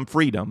have some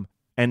freedom,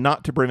 and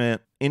not to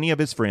prevent any of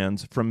his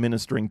friends from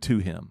ministering to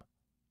him.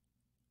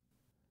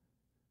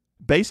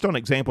 Based on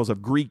examples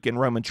of Greek and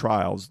Roman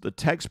trials, the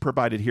text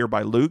provided here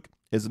by Luke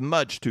is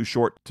much too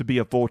short to be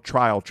a full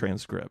trial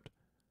transcript.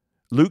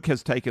 Luke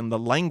has taken the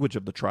language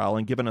of the trial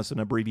and given us an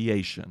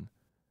abbreviation.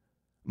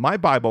 My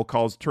Bible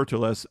calls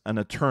Tertullus an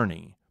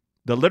attorney.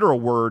 The literal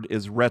word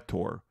is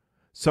rhetor,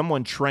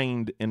 someone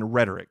trained in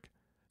rhetoric.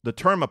 The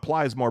term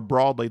applies more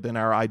broadly than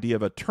our idea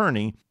of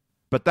attorney,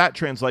 but that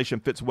translation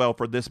fits well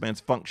for this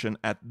man's function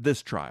at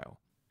this trial.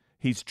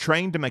 He's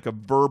trained to make a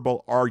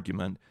verbal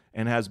argument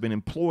and has been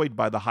employed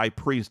by the high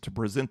priest to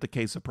present the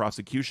case of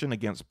prosecution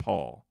against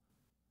Paul.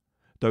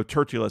 Though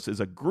Tertullus is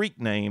a Greek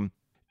name,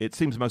 it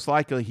seems most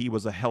likely he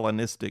was a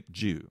Hellenistic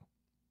Jew.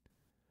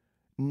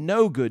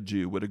 No good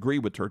Jew would agree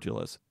with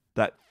Tertullus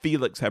that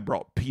Felix had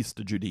brought peace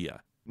to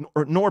Judea,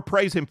 nor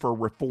praise him for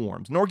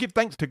reforms, nor give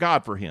thanks to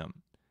God for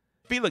him.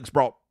 Felix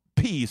brought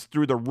peace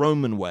through the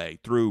Roman way,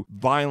 through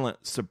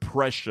violent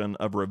suppression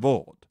of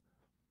revolt.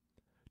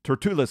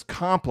 Tertullus'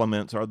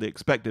 compliments are the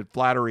expected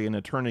flattery an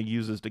attorney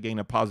uses to gain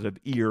a positive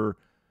ear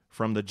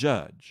from the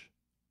judge.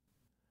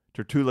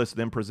 Tertullus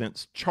then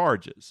presents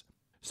charges,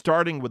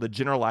 starting with a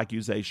general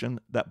accusation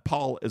that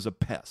Paul is a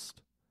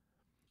pest.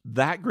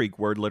 That Greek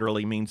word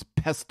literally means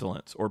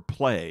pestilence or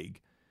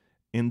plague.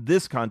 In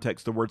this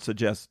context, the word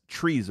suggests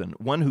treason,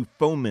 one who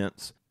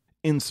foments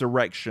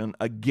insurrection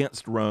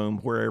against Rome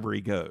wherever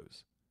he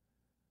goes.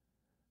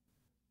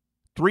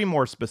 3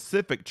 more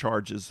specific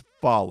charges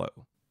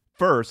follow.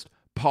 First,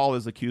 Paul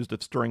is accused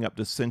of stirring up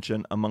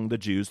dissension among the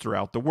Jews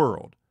throughout the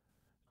world.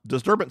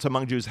 Disturbance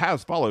among Jews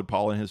has followed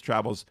Paul in his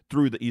travels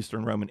through the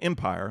Eastern Roman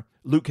Empire.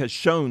 Luke has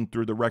shown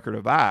through the record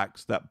of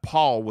Acts that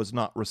Paul was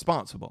not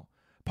responsible.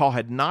 Paul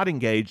had not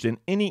engaged in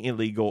any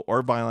illegal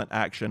or violent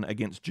action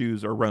against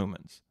Jews or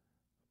Romans.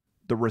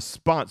 the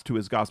response to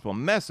his gospel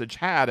message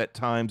had at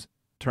times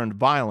turned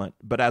violent,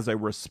 but as a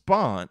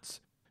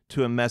response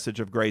to a message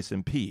of grace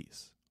and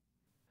peace.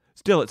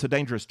 Still, it's a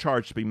dangerous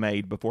charge to be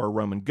made before a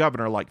Roman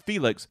governor like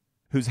Felix,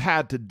 who's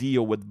had to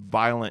deal with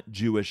violent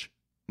Jewish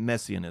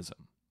messianism.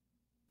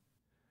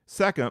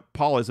 Second,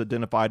 Paul is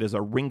identified as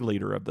a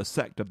ringleader of the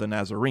sect of the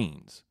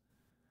Nazarenes.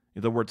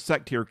 The word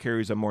sect here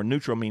carries a more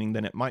neutral meaning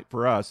than it might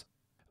for us.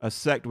 A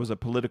sect was a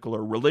political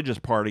or religious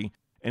party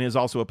and is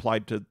also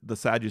applied to the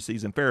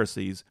Sadducees and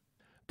Pharisees.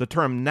 The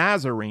term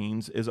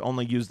Nazarenes is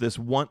only used this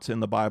once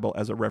in the Bible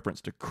as a reference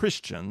to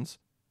Christians,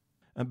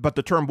 but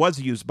the term was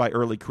used by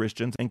early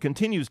Christians and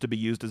continues to be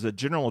used as a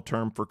general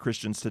term for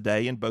Christians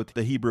today in both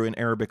the Hebrew and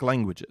Arabic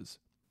languages.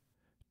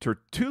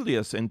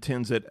 Tertullius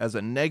intends it as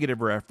a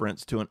negative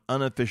reference to an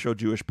unofficial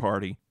Jewish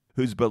party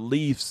whose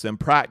beliefs and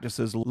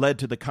practices led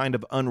to the kind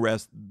of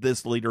unrest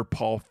this leader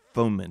Paul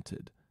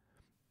fomented.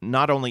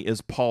 Not only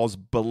is Paul's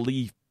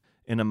belief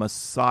in a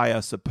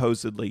Messiah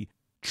supposedly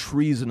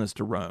treasonous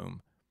to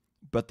Rome,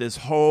 but this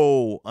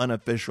whole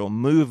unofficial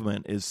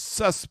movement is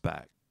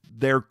suspect.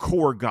 Their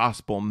core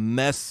gospel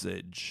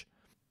message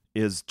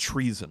is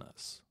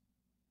treasonous.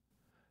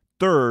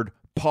 Third,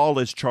 Paul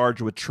is charged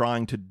with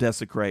trying to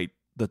desecrate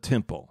the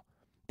temple.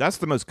 That's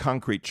the most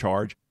concrete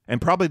charge and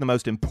probably the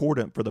most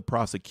important for the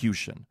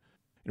prosecution.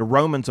 The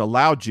Romans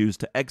allowed Jews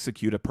to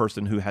execute a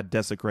person who had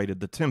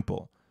desecrated the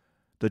temple.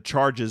 The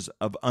charges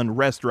of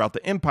unrest throughout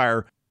the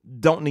empire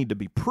don't need to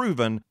be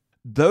proven.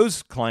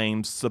 Those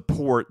claims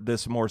support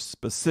this more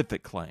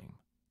specific claim.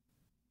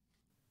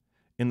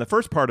 In the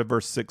first part of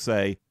verse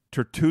 6a,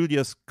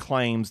 Tertullius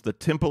claims the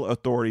temple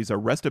authorities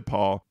arrested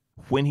Paul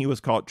when he was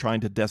caught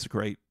trying to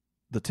desecrate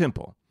the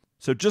temple.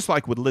 So just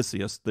like with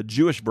Lysias, the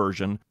Jewish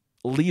version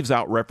leaves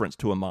out reference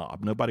to a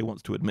mob. Nobody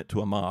wants to admit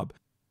to a mob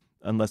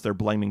unless they're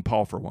blaming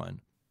Paul for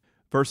one.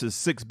 Verses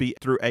 6b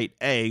through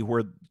 8a,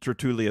 where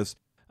Tertullius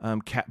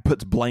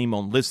puts blame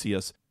on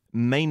Lysias,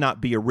 may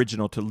not be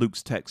original to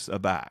Luke's text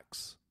of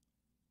Acts.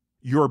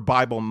 Your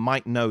Bible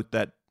might note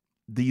that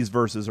these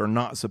verses are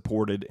not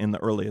supported in the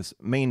earliest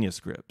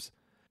manuscripts.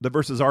 The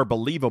verses are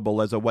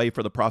believable as a way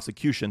for the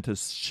prosecution to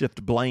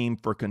shift blame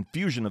for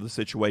confusion of the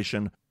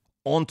situation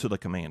onto the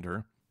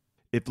commander.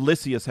 If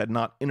Lysias had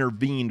not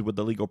intervened with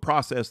the legal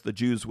process, the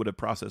Jews would have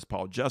processed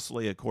Paul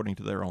justly according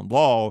to their own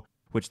law,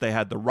 which they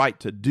had the right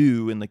to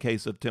do in the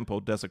case of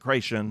temple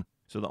desecration.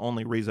 So the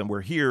only reason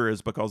we're here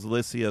is because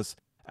Lysias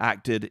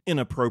acted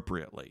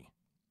inappropriately.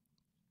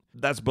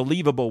 That's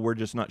believable. We're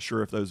just not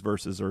sure if those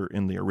verses are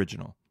in the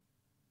original.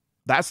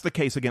 That's the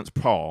case against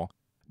Paul.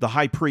 The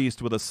high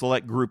priest with a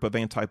select group of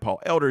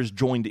anti-Paul elders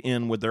joined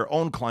in with their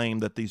own claim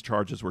that these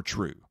charges were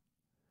true.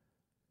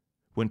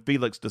 When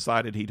Felix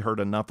decided he'd heard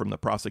enough from the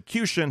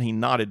prosecution, he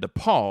nodded to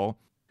Paul,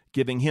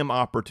 giving him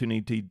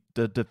opportunity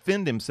to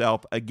defend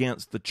himself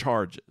against the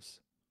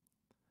charges.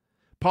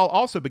 Paul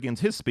also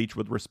begins his speech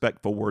with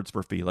respectful words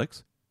for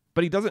Felix,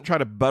 but he doesn't try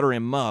to butter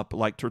him up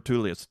like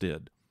Tertullius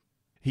did.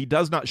 He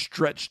does not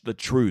stretch the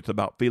truth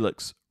about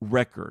Felix's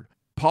record.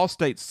 Paul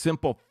states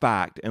simple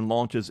fact and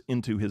launches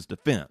into his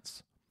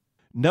defense.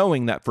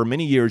 Knowing that for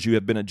many years you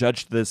have been a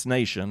judge to this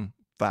nation,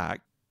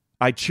 fact,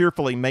 I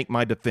cheerfully make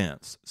my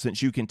defense,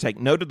 since you can take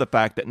note of the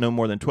fact that no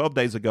more than 12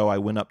 days ago I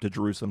went up to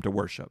Jerusalem to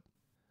worship.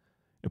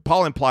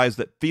 Paul implies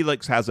that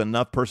Felix has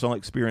enough personal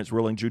experience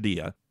ruling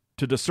Judea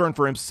to discern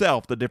for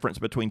himself the difference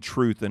between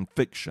truth and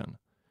fiction.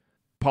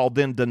 Paul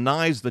then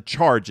denies the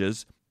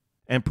charges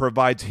and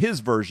provides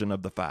his version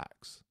of the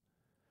facts.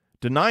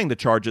 Denying the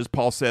charges,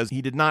 Paul says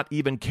he did not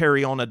even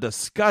carry on a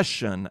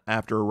discussion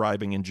after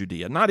arriving in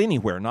Judea. Not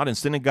anywhere, not in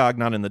synagogue,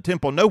 not in the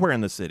temple, nowhere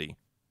in the city.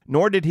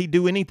 Nor did he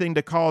do anything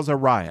to cause a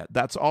riot.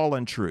 That's all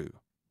untrue.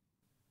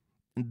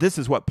 This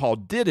is what Paul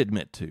did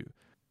admit to.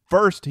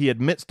 First, he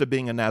admits to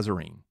being a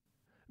Nazarene,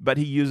 but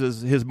he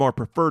uses his more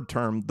preferred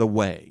term, the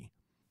way.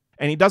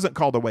 And he doesn't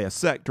call the way a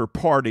sect or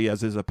party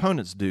as his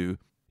opponents do.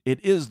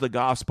 It is the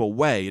gospel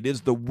way. It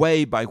is the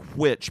way by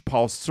which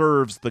Paul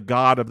serves the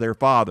God of their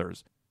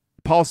fathers.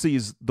 Paul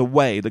sees the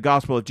way, the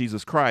gospel of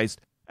Jesus Christ,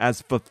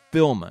 as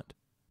fulfillment.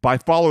 By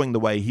following the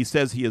way, he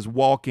says he is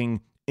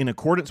walking in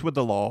accordance with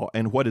the law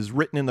and what is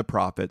written in the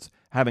prophets,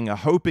 having a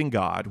hope in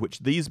God, which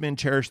these men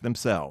cherish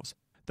themselves,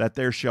 that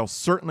there shall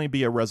certainly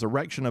be a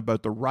resurrection of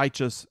both the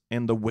righteous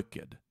and the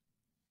wicked.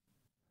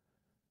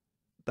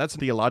 That's a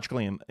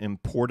theologically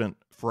important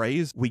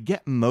phrase. We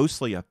get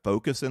mostly a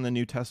focus in the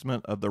New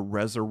Testament of the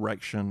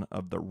resurrection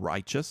of the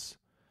righteous.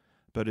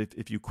 But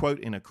if you quote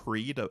in a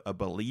creed a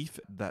belief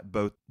that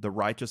both the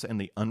righteous and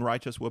the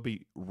unrighteous will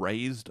be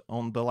raised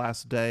on the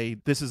last day,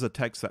 this is a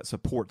text that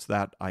supports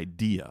that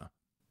idea.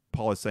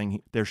 Paul is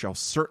saying there shall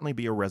certainly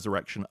be a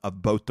resurrection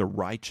of both the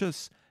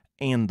righteous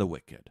and the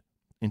wicked.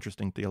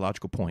 Interesting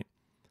theological point.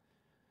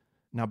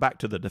 Now back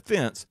to the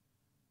defense.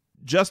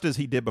 Just as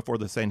he did before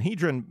the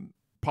Sanhedrin,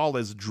 Paul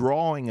is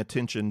drawing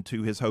attention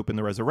to his hope in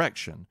the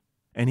resurrection.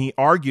 And he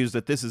argues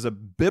that this is a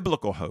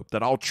biblical hope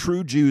that all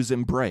true Jews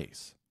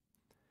embrace.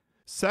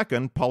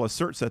 Second, Paul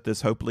asserts that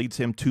this hope leads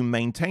him to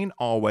maintain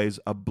always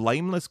a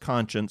blameless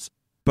conscience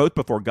both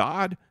before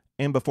God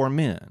and before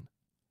men.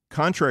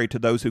 Contrary to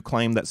those who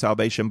claim that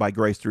salvation by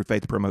grace through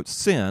faith promotes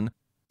sin,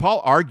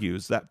 Paul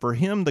argues that for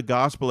him, the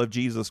gospel of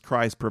Jesus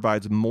Christ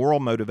provides moral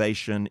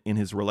motivation in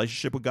his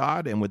relationship with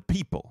God and with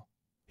people.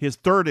 His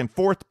third and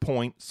fourth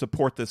point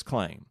support this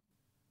claim.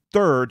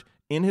 Third,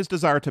 in his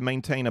desire to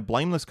maintain a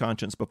blameless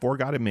conscience before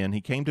God and men,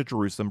 he came to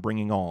Jerusalem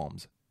bringing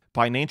alms,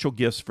 financial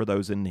gifts for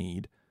those in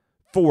need.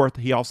 Fourth,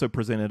 he also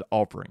presented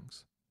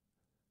offerings.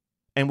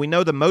 And we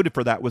know the motive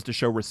for that was to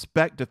show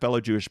respect to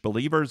fellow Jewish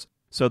believers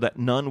so that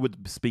none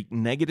would speak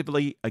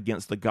negatively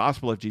against the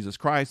gospel of Jesus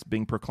Christ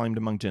being proclaimed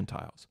among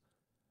Gentiles.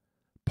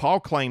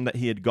 Paul claimed that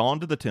he had gone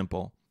to the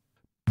temple,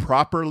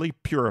 properly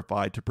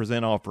purified to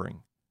present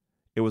offering.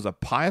 It was a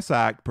pious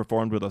act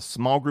performed with a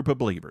small group of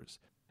believers.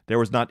 There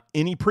was not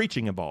any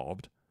preaching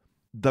involved.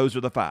 Those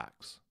are the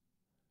facts.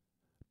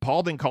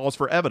 Paul then calls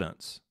for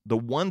evidence, the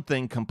one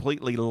thing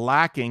completely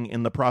lacking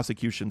in the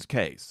prosecution's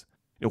case.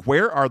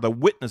 Where are the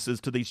witnesses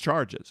to these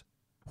charges?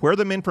 Where are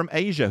the men from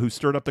Asia who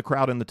stirred up the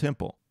crowd in the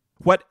temple?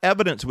 What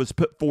evidence was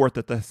put forth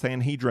at the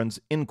Sanhedrin's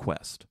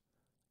inquest?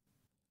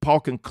 Paul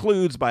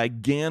concludes by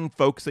again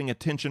focusing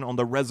attention on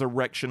the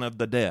resurrection of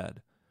the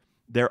dead.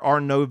 There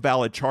are no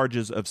valid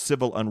charges of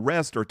civil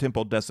unrest or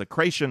temple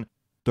desecration.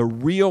 The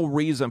real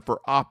reason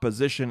for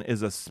opposition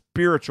is a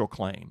spiritual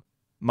claim.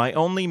 My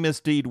only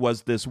misdeed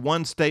was this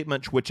one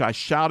statement which I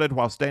shouted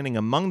while standing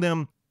among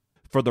them,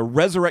 "For the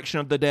resurrection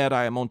of the dead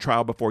I am on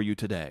trial before you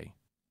today."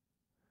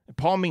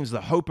 Paul means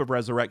the hope of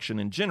resurrection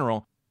in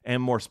general,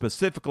 and more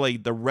specifically,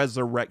 the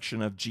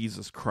resurrection of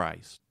Jesus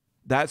Christ.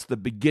 That's the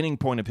beginning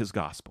point of his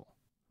gospel.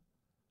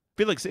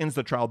 Felix ends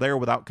the trial there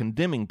without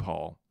condemning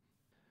Paul.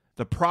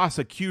 The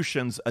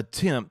prosecution's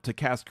attempt to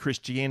cast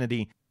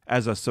Christianity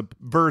as a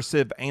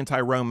subversive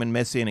anti-Roman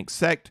messianic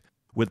sect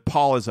with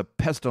Paul as a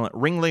pestilent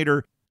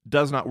ringleader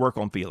does not work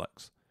on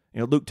Felix.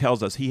 Luke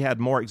tells us he had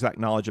more exact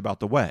knowledge about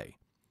the way.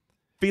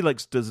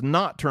 Felix does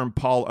not turn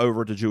Paul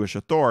over to Jewish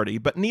authority,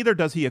 but neither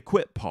does he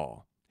acquit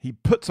Paul. He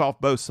puts off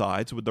both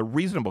sides with the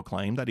reasonable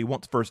claim that he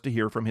wants first to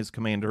hear from his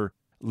commander,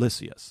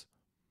 Lysias.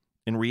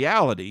 In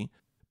reality,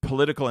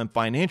 political and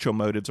financial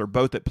motives are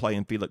both at play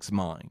in Felix's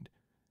mind.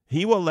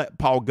 He will let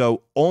Paul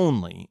go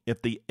only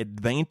if the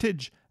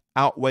advantage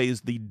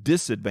outweighs the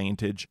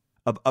disadvantage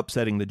of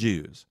upsetting the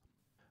Jews.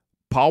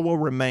 Paul will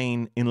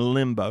remain in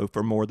limbo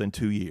for more than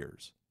 2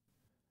 years.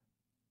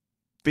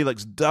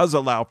 Felix does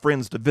allow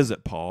friends to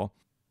visit Paul,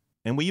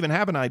 and we even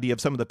have an idea of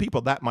some of the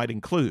people that might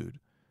include.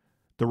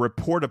 The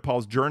report of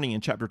Paul's journey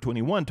in chapter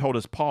 21 told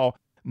us Paul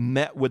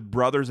met with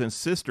brothers and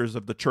sisters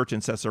of the church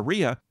in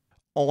Caesarea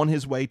on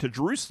his way to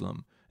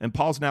Jerusalem, and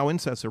Paul's now in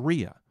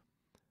Caesarea.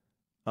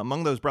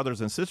 Among those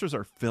brothers and sisters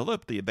are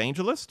Philip, the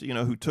evangelist,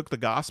 who took the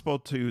gospel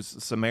to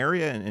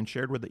Samaria and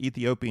shared with the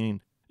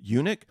Ethiopian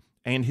eunuch,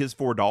 and his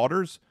 4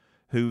 daughters,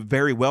 who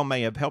very well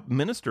may have helped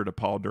minister to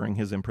Paul during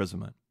his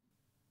imprisonment.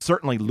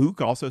 Certainly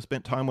Luke also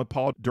spent time with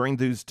Paul during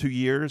those 2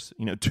 years,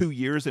 2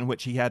 years in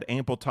which he had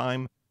ample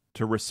time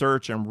to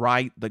research and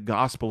write the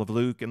Gospel of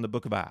Luke and the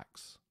book of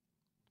Acts.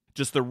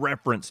 Just the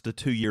reference to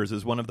 2 years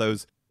is one of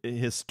those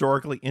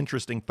historically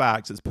interesting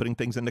facts. It's putting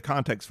things into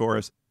context for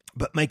us,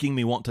 but making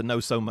me want to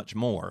know so much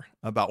more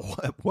about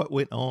what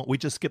went on. We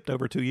just skipped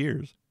over 2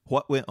 years.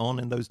 What went on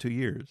in those 2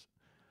 years?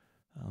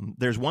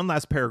 There's one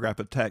last paragraph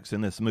of text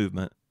in this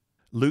movement.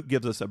 Luke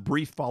gives us a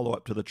brief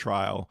follow-up to the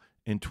trial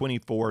in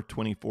 24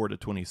 to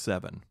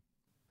 27.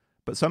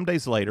 But some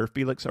days later,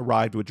 Felix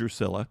arrived with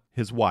Drusilla,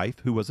 his wife,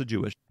 who was a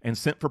Jewish, and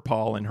sent for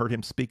Paul and heard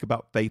him speak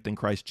about faith in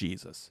Christ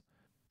Jesus.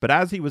 But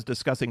as he was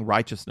discussing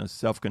righteousness,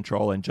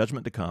 self-control, and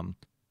judgment to come,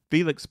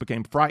 Felix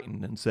became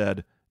frightened and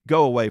said,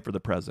 "Go away for the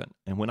present,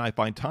 and when I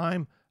find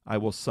time, I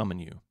will summon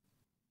you."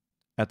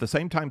 At the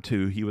same time,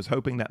 too, he was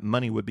hoping that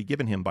money would be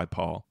given him by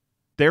Paul.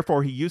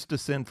 Therefore, he used to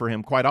send for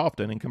him quite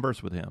often and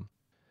converse with him.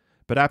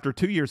 But after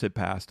 2 years had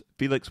passed,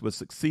 Felix was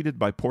succeeded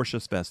by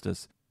Porcius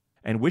Festus,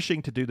 and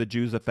wishing to do the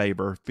Jews a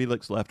favor,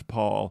 Felix left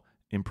Paul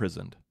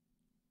imprisoned.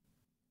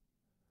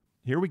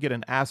 Here we get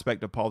an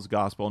aspect of Paul's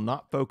gospel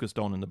not focused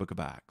on in the book of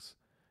Acts.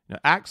 Now,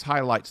 Acts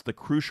highlights the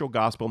crucial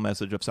gospel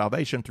message of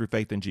salvation through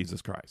faith in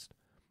Jesus Christ.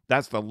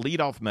 That's the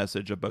lead-off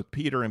message of both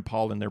Peter and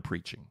Paul in their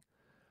preaching.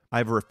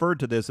 I've referred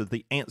to this as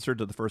the answer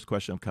to the first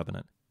question of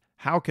covenant.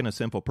 How can a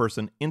sinful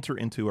person enter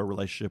into a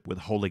relationship with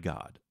holy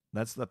God?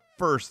 That's the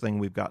first thing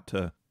we've got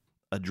to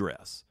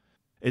address.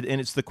 And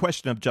it's the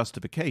question of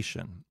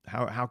justification.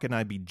 How can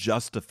I be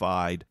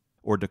justified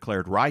or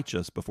declared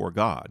righteous before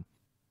God?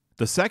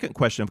 The second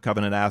question of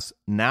covenant asks,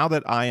 now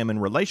that I am in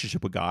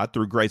relationship with God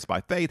through grace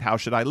by faith, how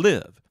should I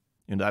live?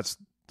 And that's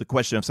the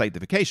question of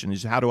sanctification,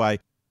 is how do I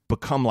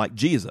become like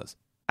Jesus?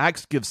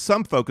 Acts gives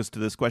some focus to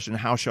this question,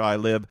 how shall I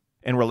live,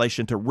 in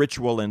relation to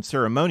ritual and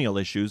ceremonial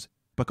issues,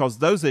 because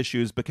those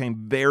issues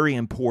became very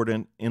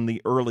important in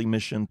the early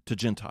mission to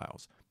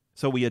Gentiles.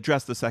 So we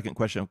address the second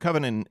question of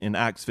covenant in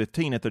Acts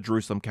 15 at the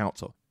Jerusalem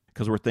Council,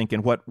 because we're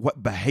thinking,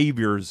 what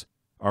behaviors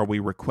are we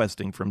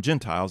requesting from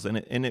Gentiles? And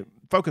it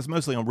focused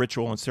mostly on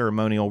ritual and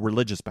ceremonial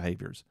religious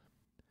behaviors.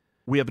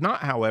 We have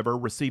not, however,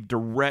 received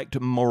direct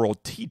moral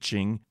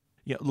teaching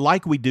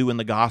like we do in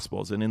the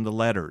Gospels and in the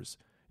letters.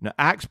 Now,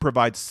 Acts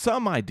provides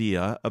some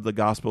idea of the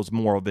gospel's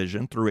moral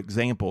vision through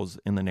examples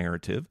in the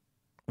narrative.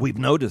 We've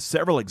noticed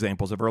several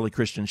examples of early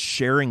Christians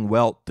sharing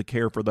wealth to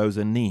care for those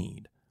in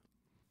need.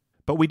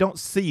 But we don't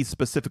see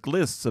specific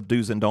lists of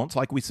do's and don'ts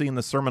like we see in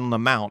the Sermon on the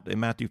Mount in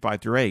Matthew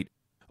 5 through 8,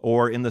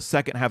 or in the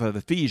second half of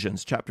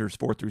Ephesians, chapters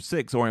 4 through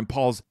 6, or in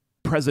Paul's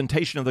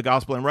presentation of the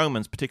gospel in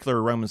Romans,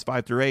 particularly Romans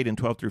 5 through 8 and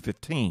 12 through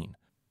 15.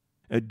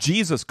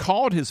 Jesus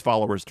called his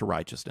followers to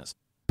righteousness.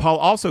 Paul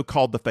also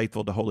called the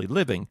faithful to holy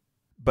living,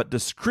 but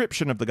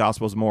description of the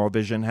gospel's moral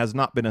vision has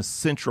not been a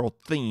central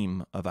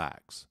theme of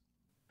Acts.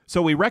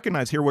 So we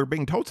recognize here we're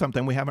being told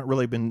something we haven't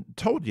really been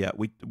told yet.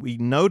 We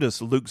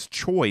notice Luke's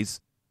choice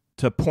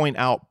to point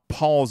out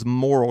Paul's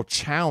moral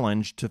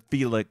challenge to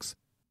Felix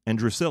and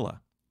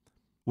Drusilla.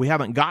 We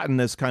haven't gotten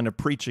this kind of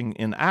preaching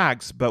in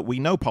Acts, but we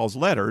know Paul's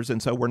letters,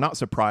 and so we're not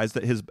surprised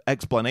that his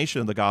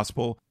explanation of the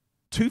gospel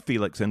to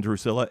Felix and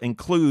Drusilla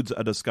includes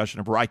a discussion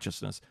of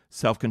righteousness,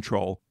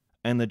 self-control,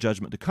 and the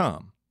judgment to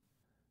come.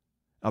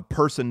 A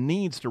person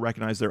needs to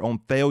recognize their own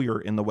failure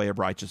in the way of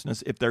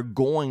righteousness if they're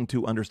going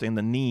to understand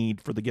the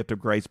need for the gift of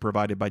grace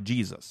provided by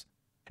Jesus.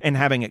 And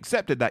having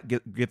accepted that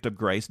gift of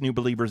grace, new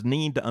believers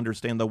need to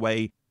understand the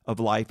way of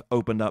life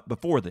opened up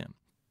before them.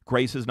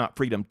 Grace is not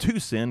freedom to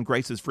sin.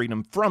 Grace is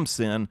freedom from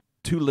sin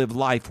to live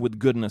life with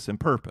goodness and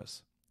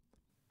purpose.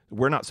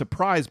 We're not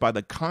surprised by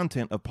the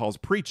content of Paul's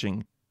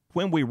preaching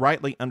when we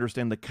rightly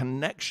understand the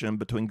connection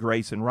between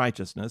grace and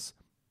righteousness.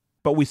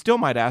 But we still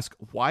might ask,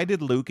 why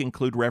did Luke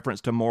include reference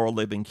to moral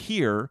living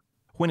here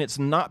when it's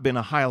not been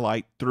a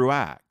highlight through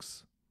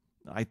Acts?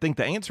 I think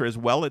the answer is,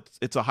 well,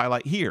 it's a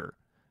highlight here.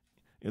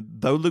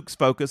 Though Luke's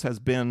focus has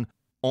been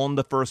on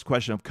the first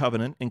question of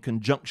covenant in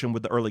conjunction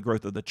with the early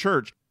growth of the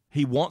church,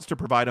 he wants to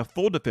provide a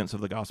full defense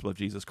of the gospel of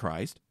Jesus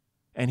Christ,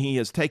 and he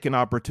has taken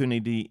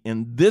opportunity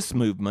in this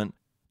movement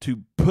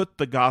to put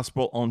the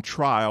gospel on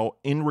trial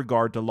in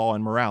regard to law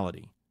and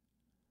morality.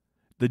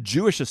 The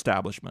Jewish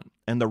establishment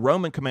and the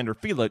Roman commander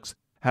Felix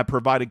have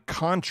provided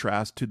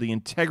contrast to the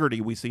integrity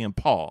we see in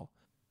Paul.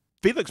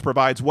 Felix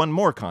provides one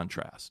more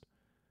contrast.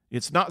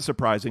 It's not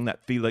surprising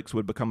that Felix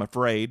would become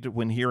afraid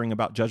when hearing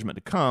about judgment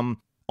to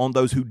come on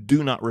those who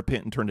do not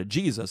repent and turn to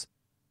Jesus.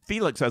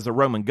 Felix, as a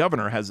Roman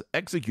governor, has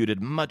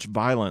executed much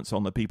violence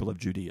on the people of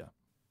Judea.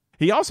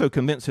 He also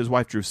convinced his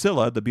wife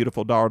Drusilla, the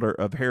beautiful daughter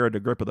of Herod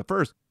Agrippa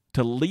I,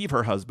 to leave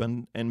her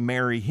husband and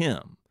marry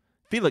him.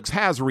 Felix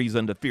has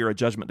reason to fear a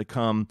judgment to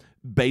come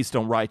based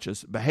on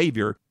righteous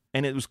behavior,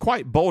 and it was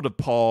quite bold of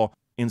Paul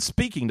in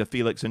speaking to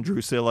Felix and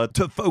Drusilla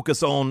to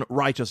focus on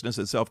righteousness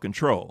and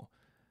self-control.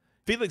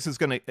 Felix is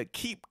going to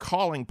keep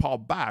calling Paul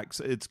back.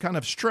 So it's kind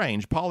of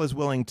strange. Paul is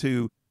willing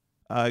to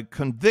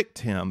convict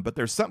him, but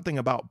there's something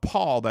about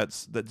Paul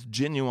that's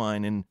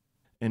genuine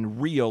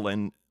and real,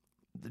 and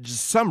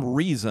just some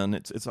reason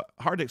it's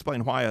hard to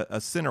explain why a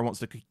sinner wants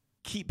to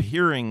keep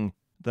hearing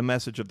the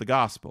message of the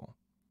gospel.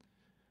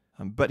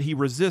 But he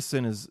resists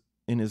in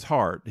his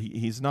heart.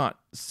 He's not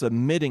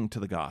submitting to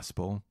the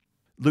gospel.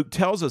 Luke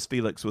tells us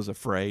Felix was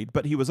afraid,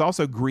 but he was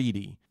also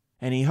greedy,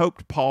 and he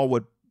hoped Paul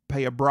would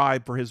pay a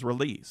bribe for his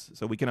release.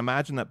 So we can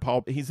imagine that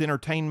Paul, he's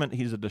entertainment,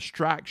 he's a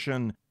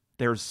distraction.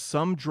 There's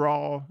some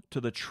draw to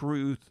the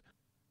truth,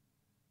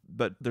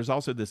 but there's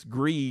also this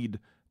greed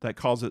that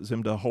causes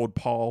him to hold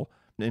Paul.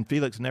 And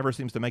Felix never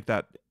seems to make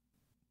that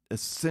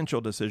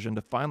essential decision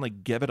to finally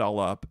give it all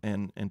up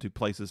and to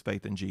place his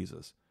faith in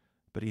Jesus.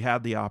 But he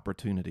had the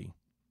opportunity.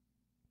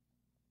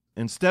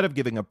 Instead of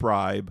giving a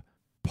bribe,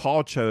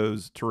 Paul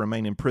chose to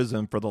remain in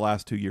prison for the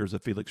last 2 years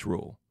of Felix's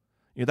rule.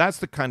 That's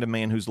the kind of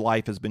man whose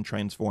life has been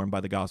transformed by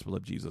the gospel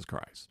of Jesus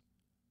Christ.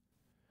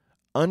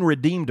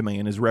 Unredeemed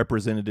man is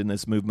represented in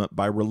this movement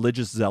by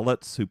religious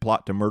zealots who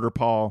plot to murder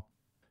Paul,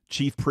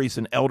 chief priests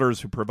and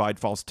elders who provide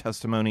false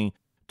testimony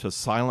to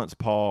silence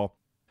Paul,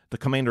 the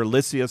commander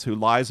Lysias who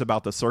lies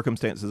about the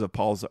circumstances of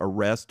Paul's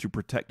arrest to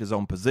protect his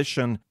own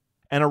position,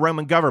 and a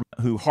Roman government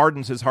who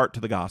hardens his heart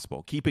to the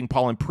gospel, keeping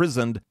Paul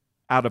imprisoned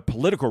out of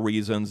political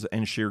reasons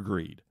and sheer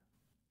greed.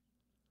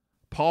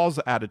 Paul's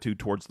attitude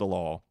towards the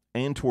law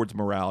and towards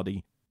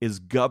morality is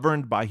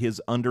governed by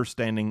his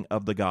understanding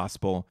of the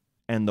gospel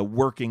and the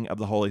working of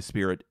the Holy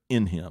Spirit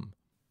in him.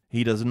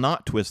 He does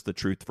not twist the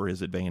truth for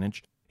his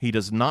advantage. He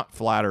does not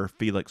flatter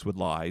Felix with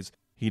lies.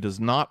 He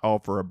does not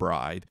offer a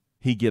bribe.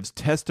 He gives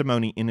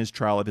testimony in his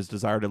trial of his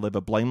desire to live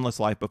a blameless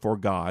life before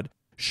God,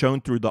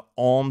 shown through the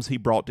alms he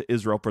brought to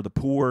Israel for the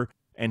poor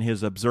and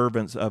his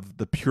observance of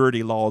the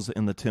purity laws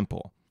in the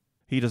temple.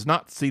 He does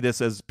not see this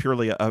as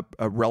purely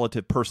a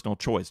relative personal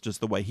choice, just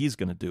the way he's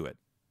going to do it.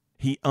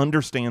 He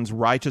understands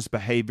righteous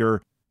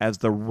behavior as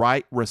the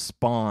right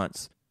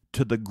response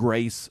to the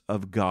grace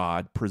of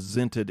God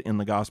presented in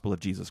the gospel of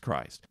Jesus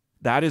Christ.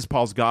 That is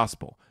Paul's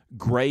gospel.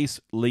 Grace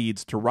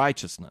leads to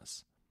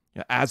righteousness.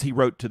 As he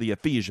wrote to the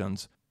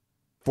Ephesians,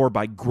 "For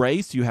by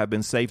grace you have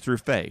been saved through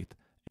faith,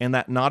 and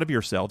that not of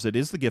yourselves, it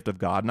is the gift of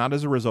God, not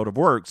as a result of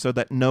works, so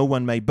that no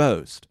one may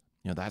boast."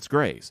 That's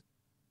grace.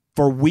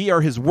 "For we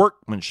are his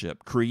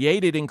workmanship,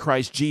 created in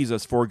Christ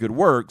Jesus for good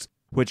works,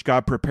 which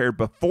God prepared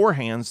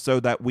beforehand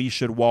so that we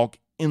should walk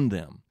in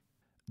them."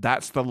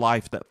 That's the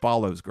life that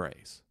follows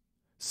grace.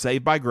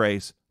 saved by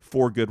grace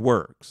for good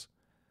works.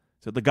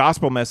 So the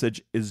gospel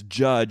message is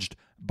judged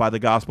by the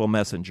gospel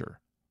messenger.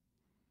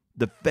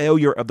 The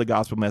failure of the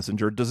gospel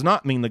messenger does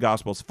not mean the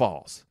gospel is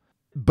false,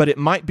 but it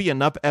might be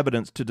enough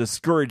evidence to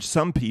discourage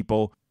some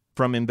people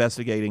from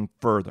investigating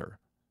further.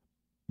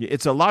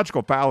 It's a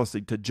logical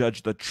fallacy to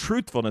judge the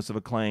truthfulness of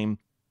a claim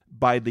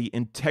by the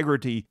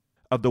integrity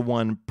of the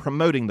one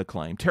promoting the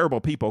claim.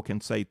 Terrible people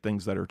can say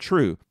things that are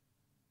true.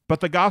 But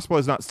the gospel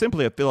is not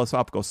simply a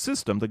philosophical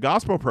system. The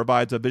gospel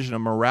provides a vision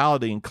of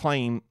morality and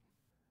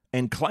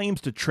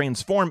claims to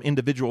transform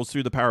individuals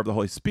through the power of the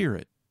Holy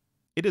Spirit.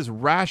 It is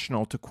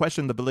rational to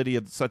question the validity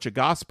of such a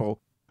gospel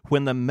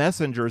when the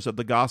messengers of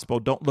the gospel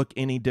don't look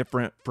any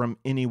different from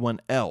anyone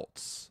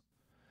else.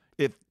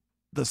 If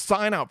the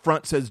sign out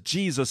front says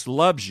Jesus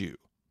loves you,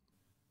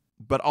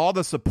 but all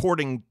the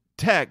supporting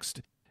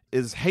text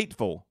is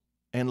hateful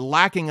and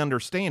lacking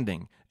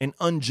understanding and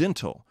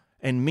ungentle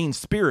and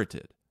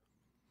mean-spirited,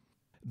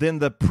 then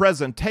the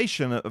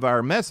presentation of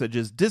our message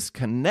is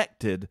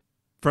disconnected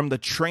from the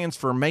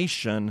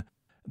transformation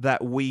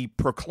that we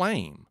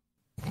proclaim.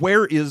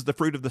 Where is the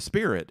fruit of the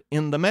Spirit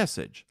in the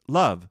message?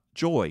 Love,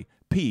 joy,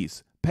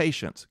 peace,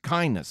 patience,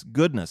 kindness,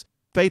 goodness,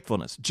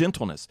 faithfulness,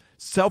 gentleness,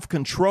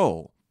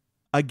 self-control.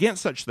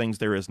 Against such things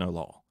there is no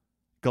law.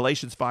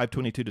 Galatians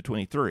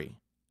 5:22-23.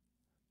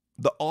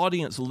 The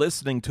audience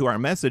listening to our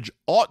message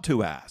ought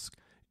to ask,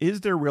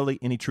 is there really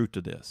any truth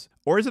to this?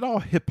 Or is it all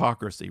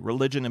hypocrisy,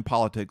 religion, and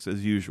politics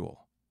as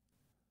usual?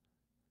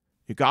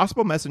 Your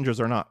gospel messengers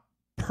are not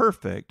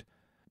perfect,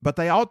 but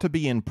they ought to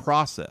be in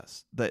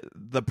process,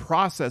 the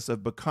process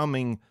of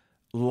becoming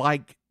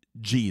like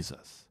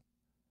Jesus.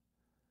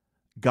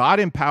 God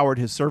empowered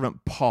his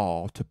servant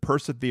Paul to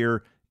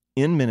persevere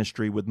in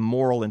ministry with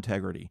moral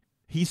integrity.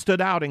 He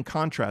stood out in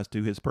contrast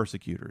to his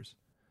persecutors.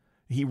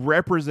 He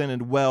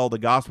represented well the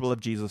gospel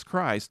of Jesus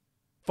Christ,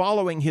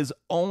 following his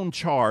own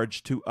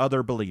charge to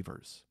other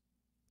believers.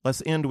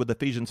 Let's end with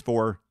Ephesians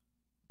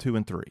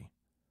 4:2-3.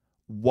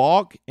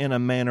 Walk in a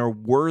manner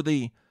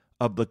worthy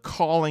of the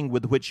calling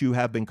with which you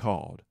have been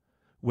called,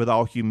 with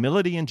all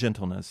humility and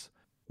gentleness,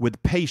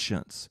 with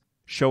patience,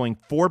 showing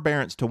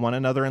forbearance to one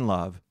another in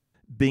love,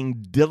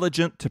 being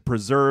diligent to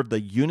preserve the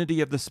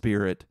unity of the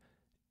Spirit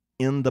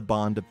in the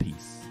bond of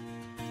peace.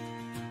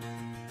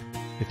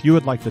 If you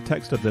would like the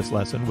text of this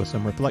lesson with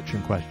some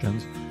reflection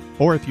questions,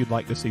 or if you'd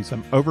like to see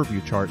some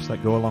overview charts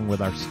that go along with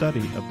our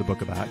study of the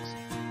book of Acts,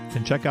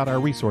 then check out our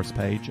resource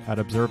page at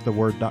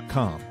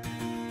observetheword.com.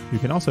 You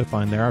can also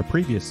find there our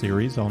previous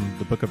series on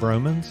the book of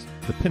Romans,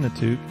 the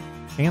Pentateuch,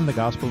 and the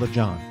Gospel of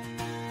John.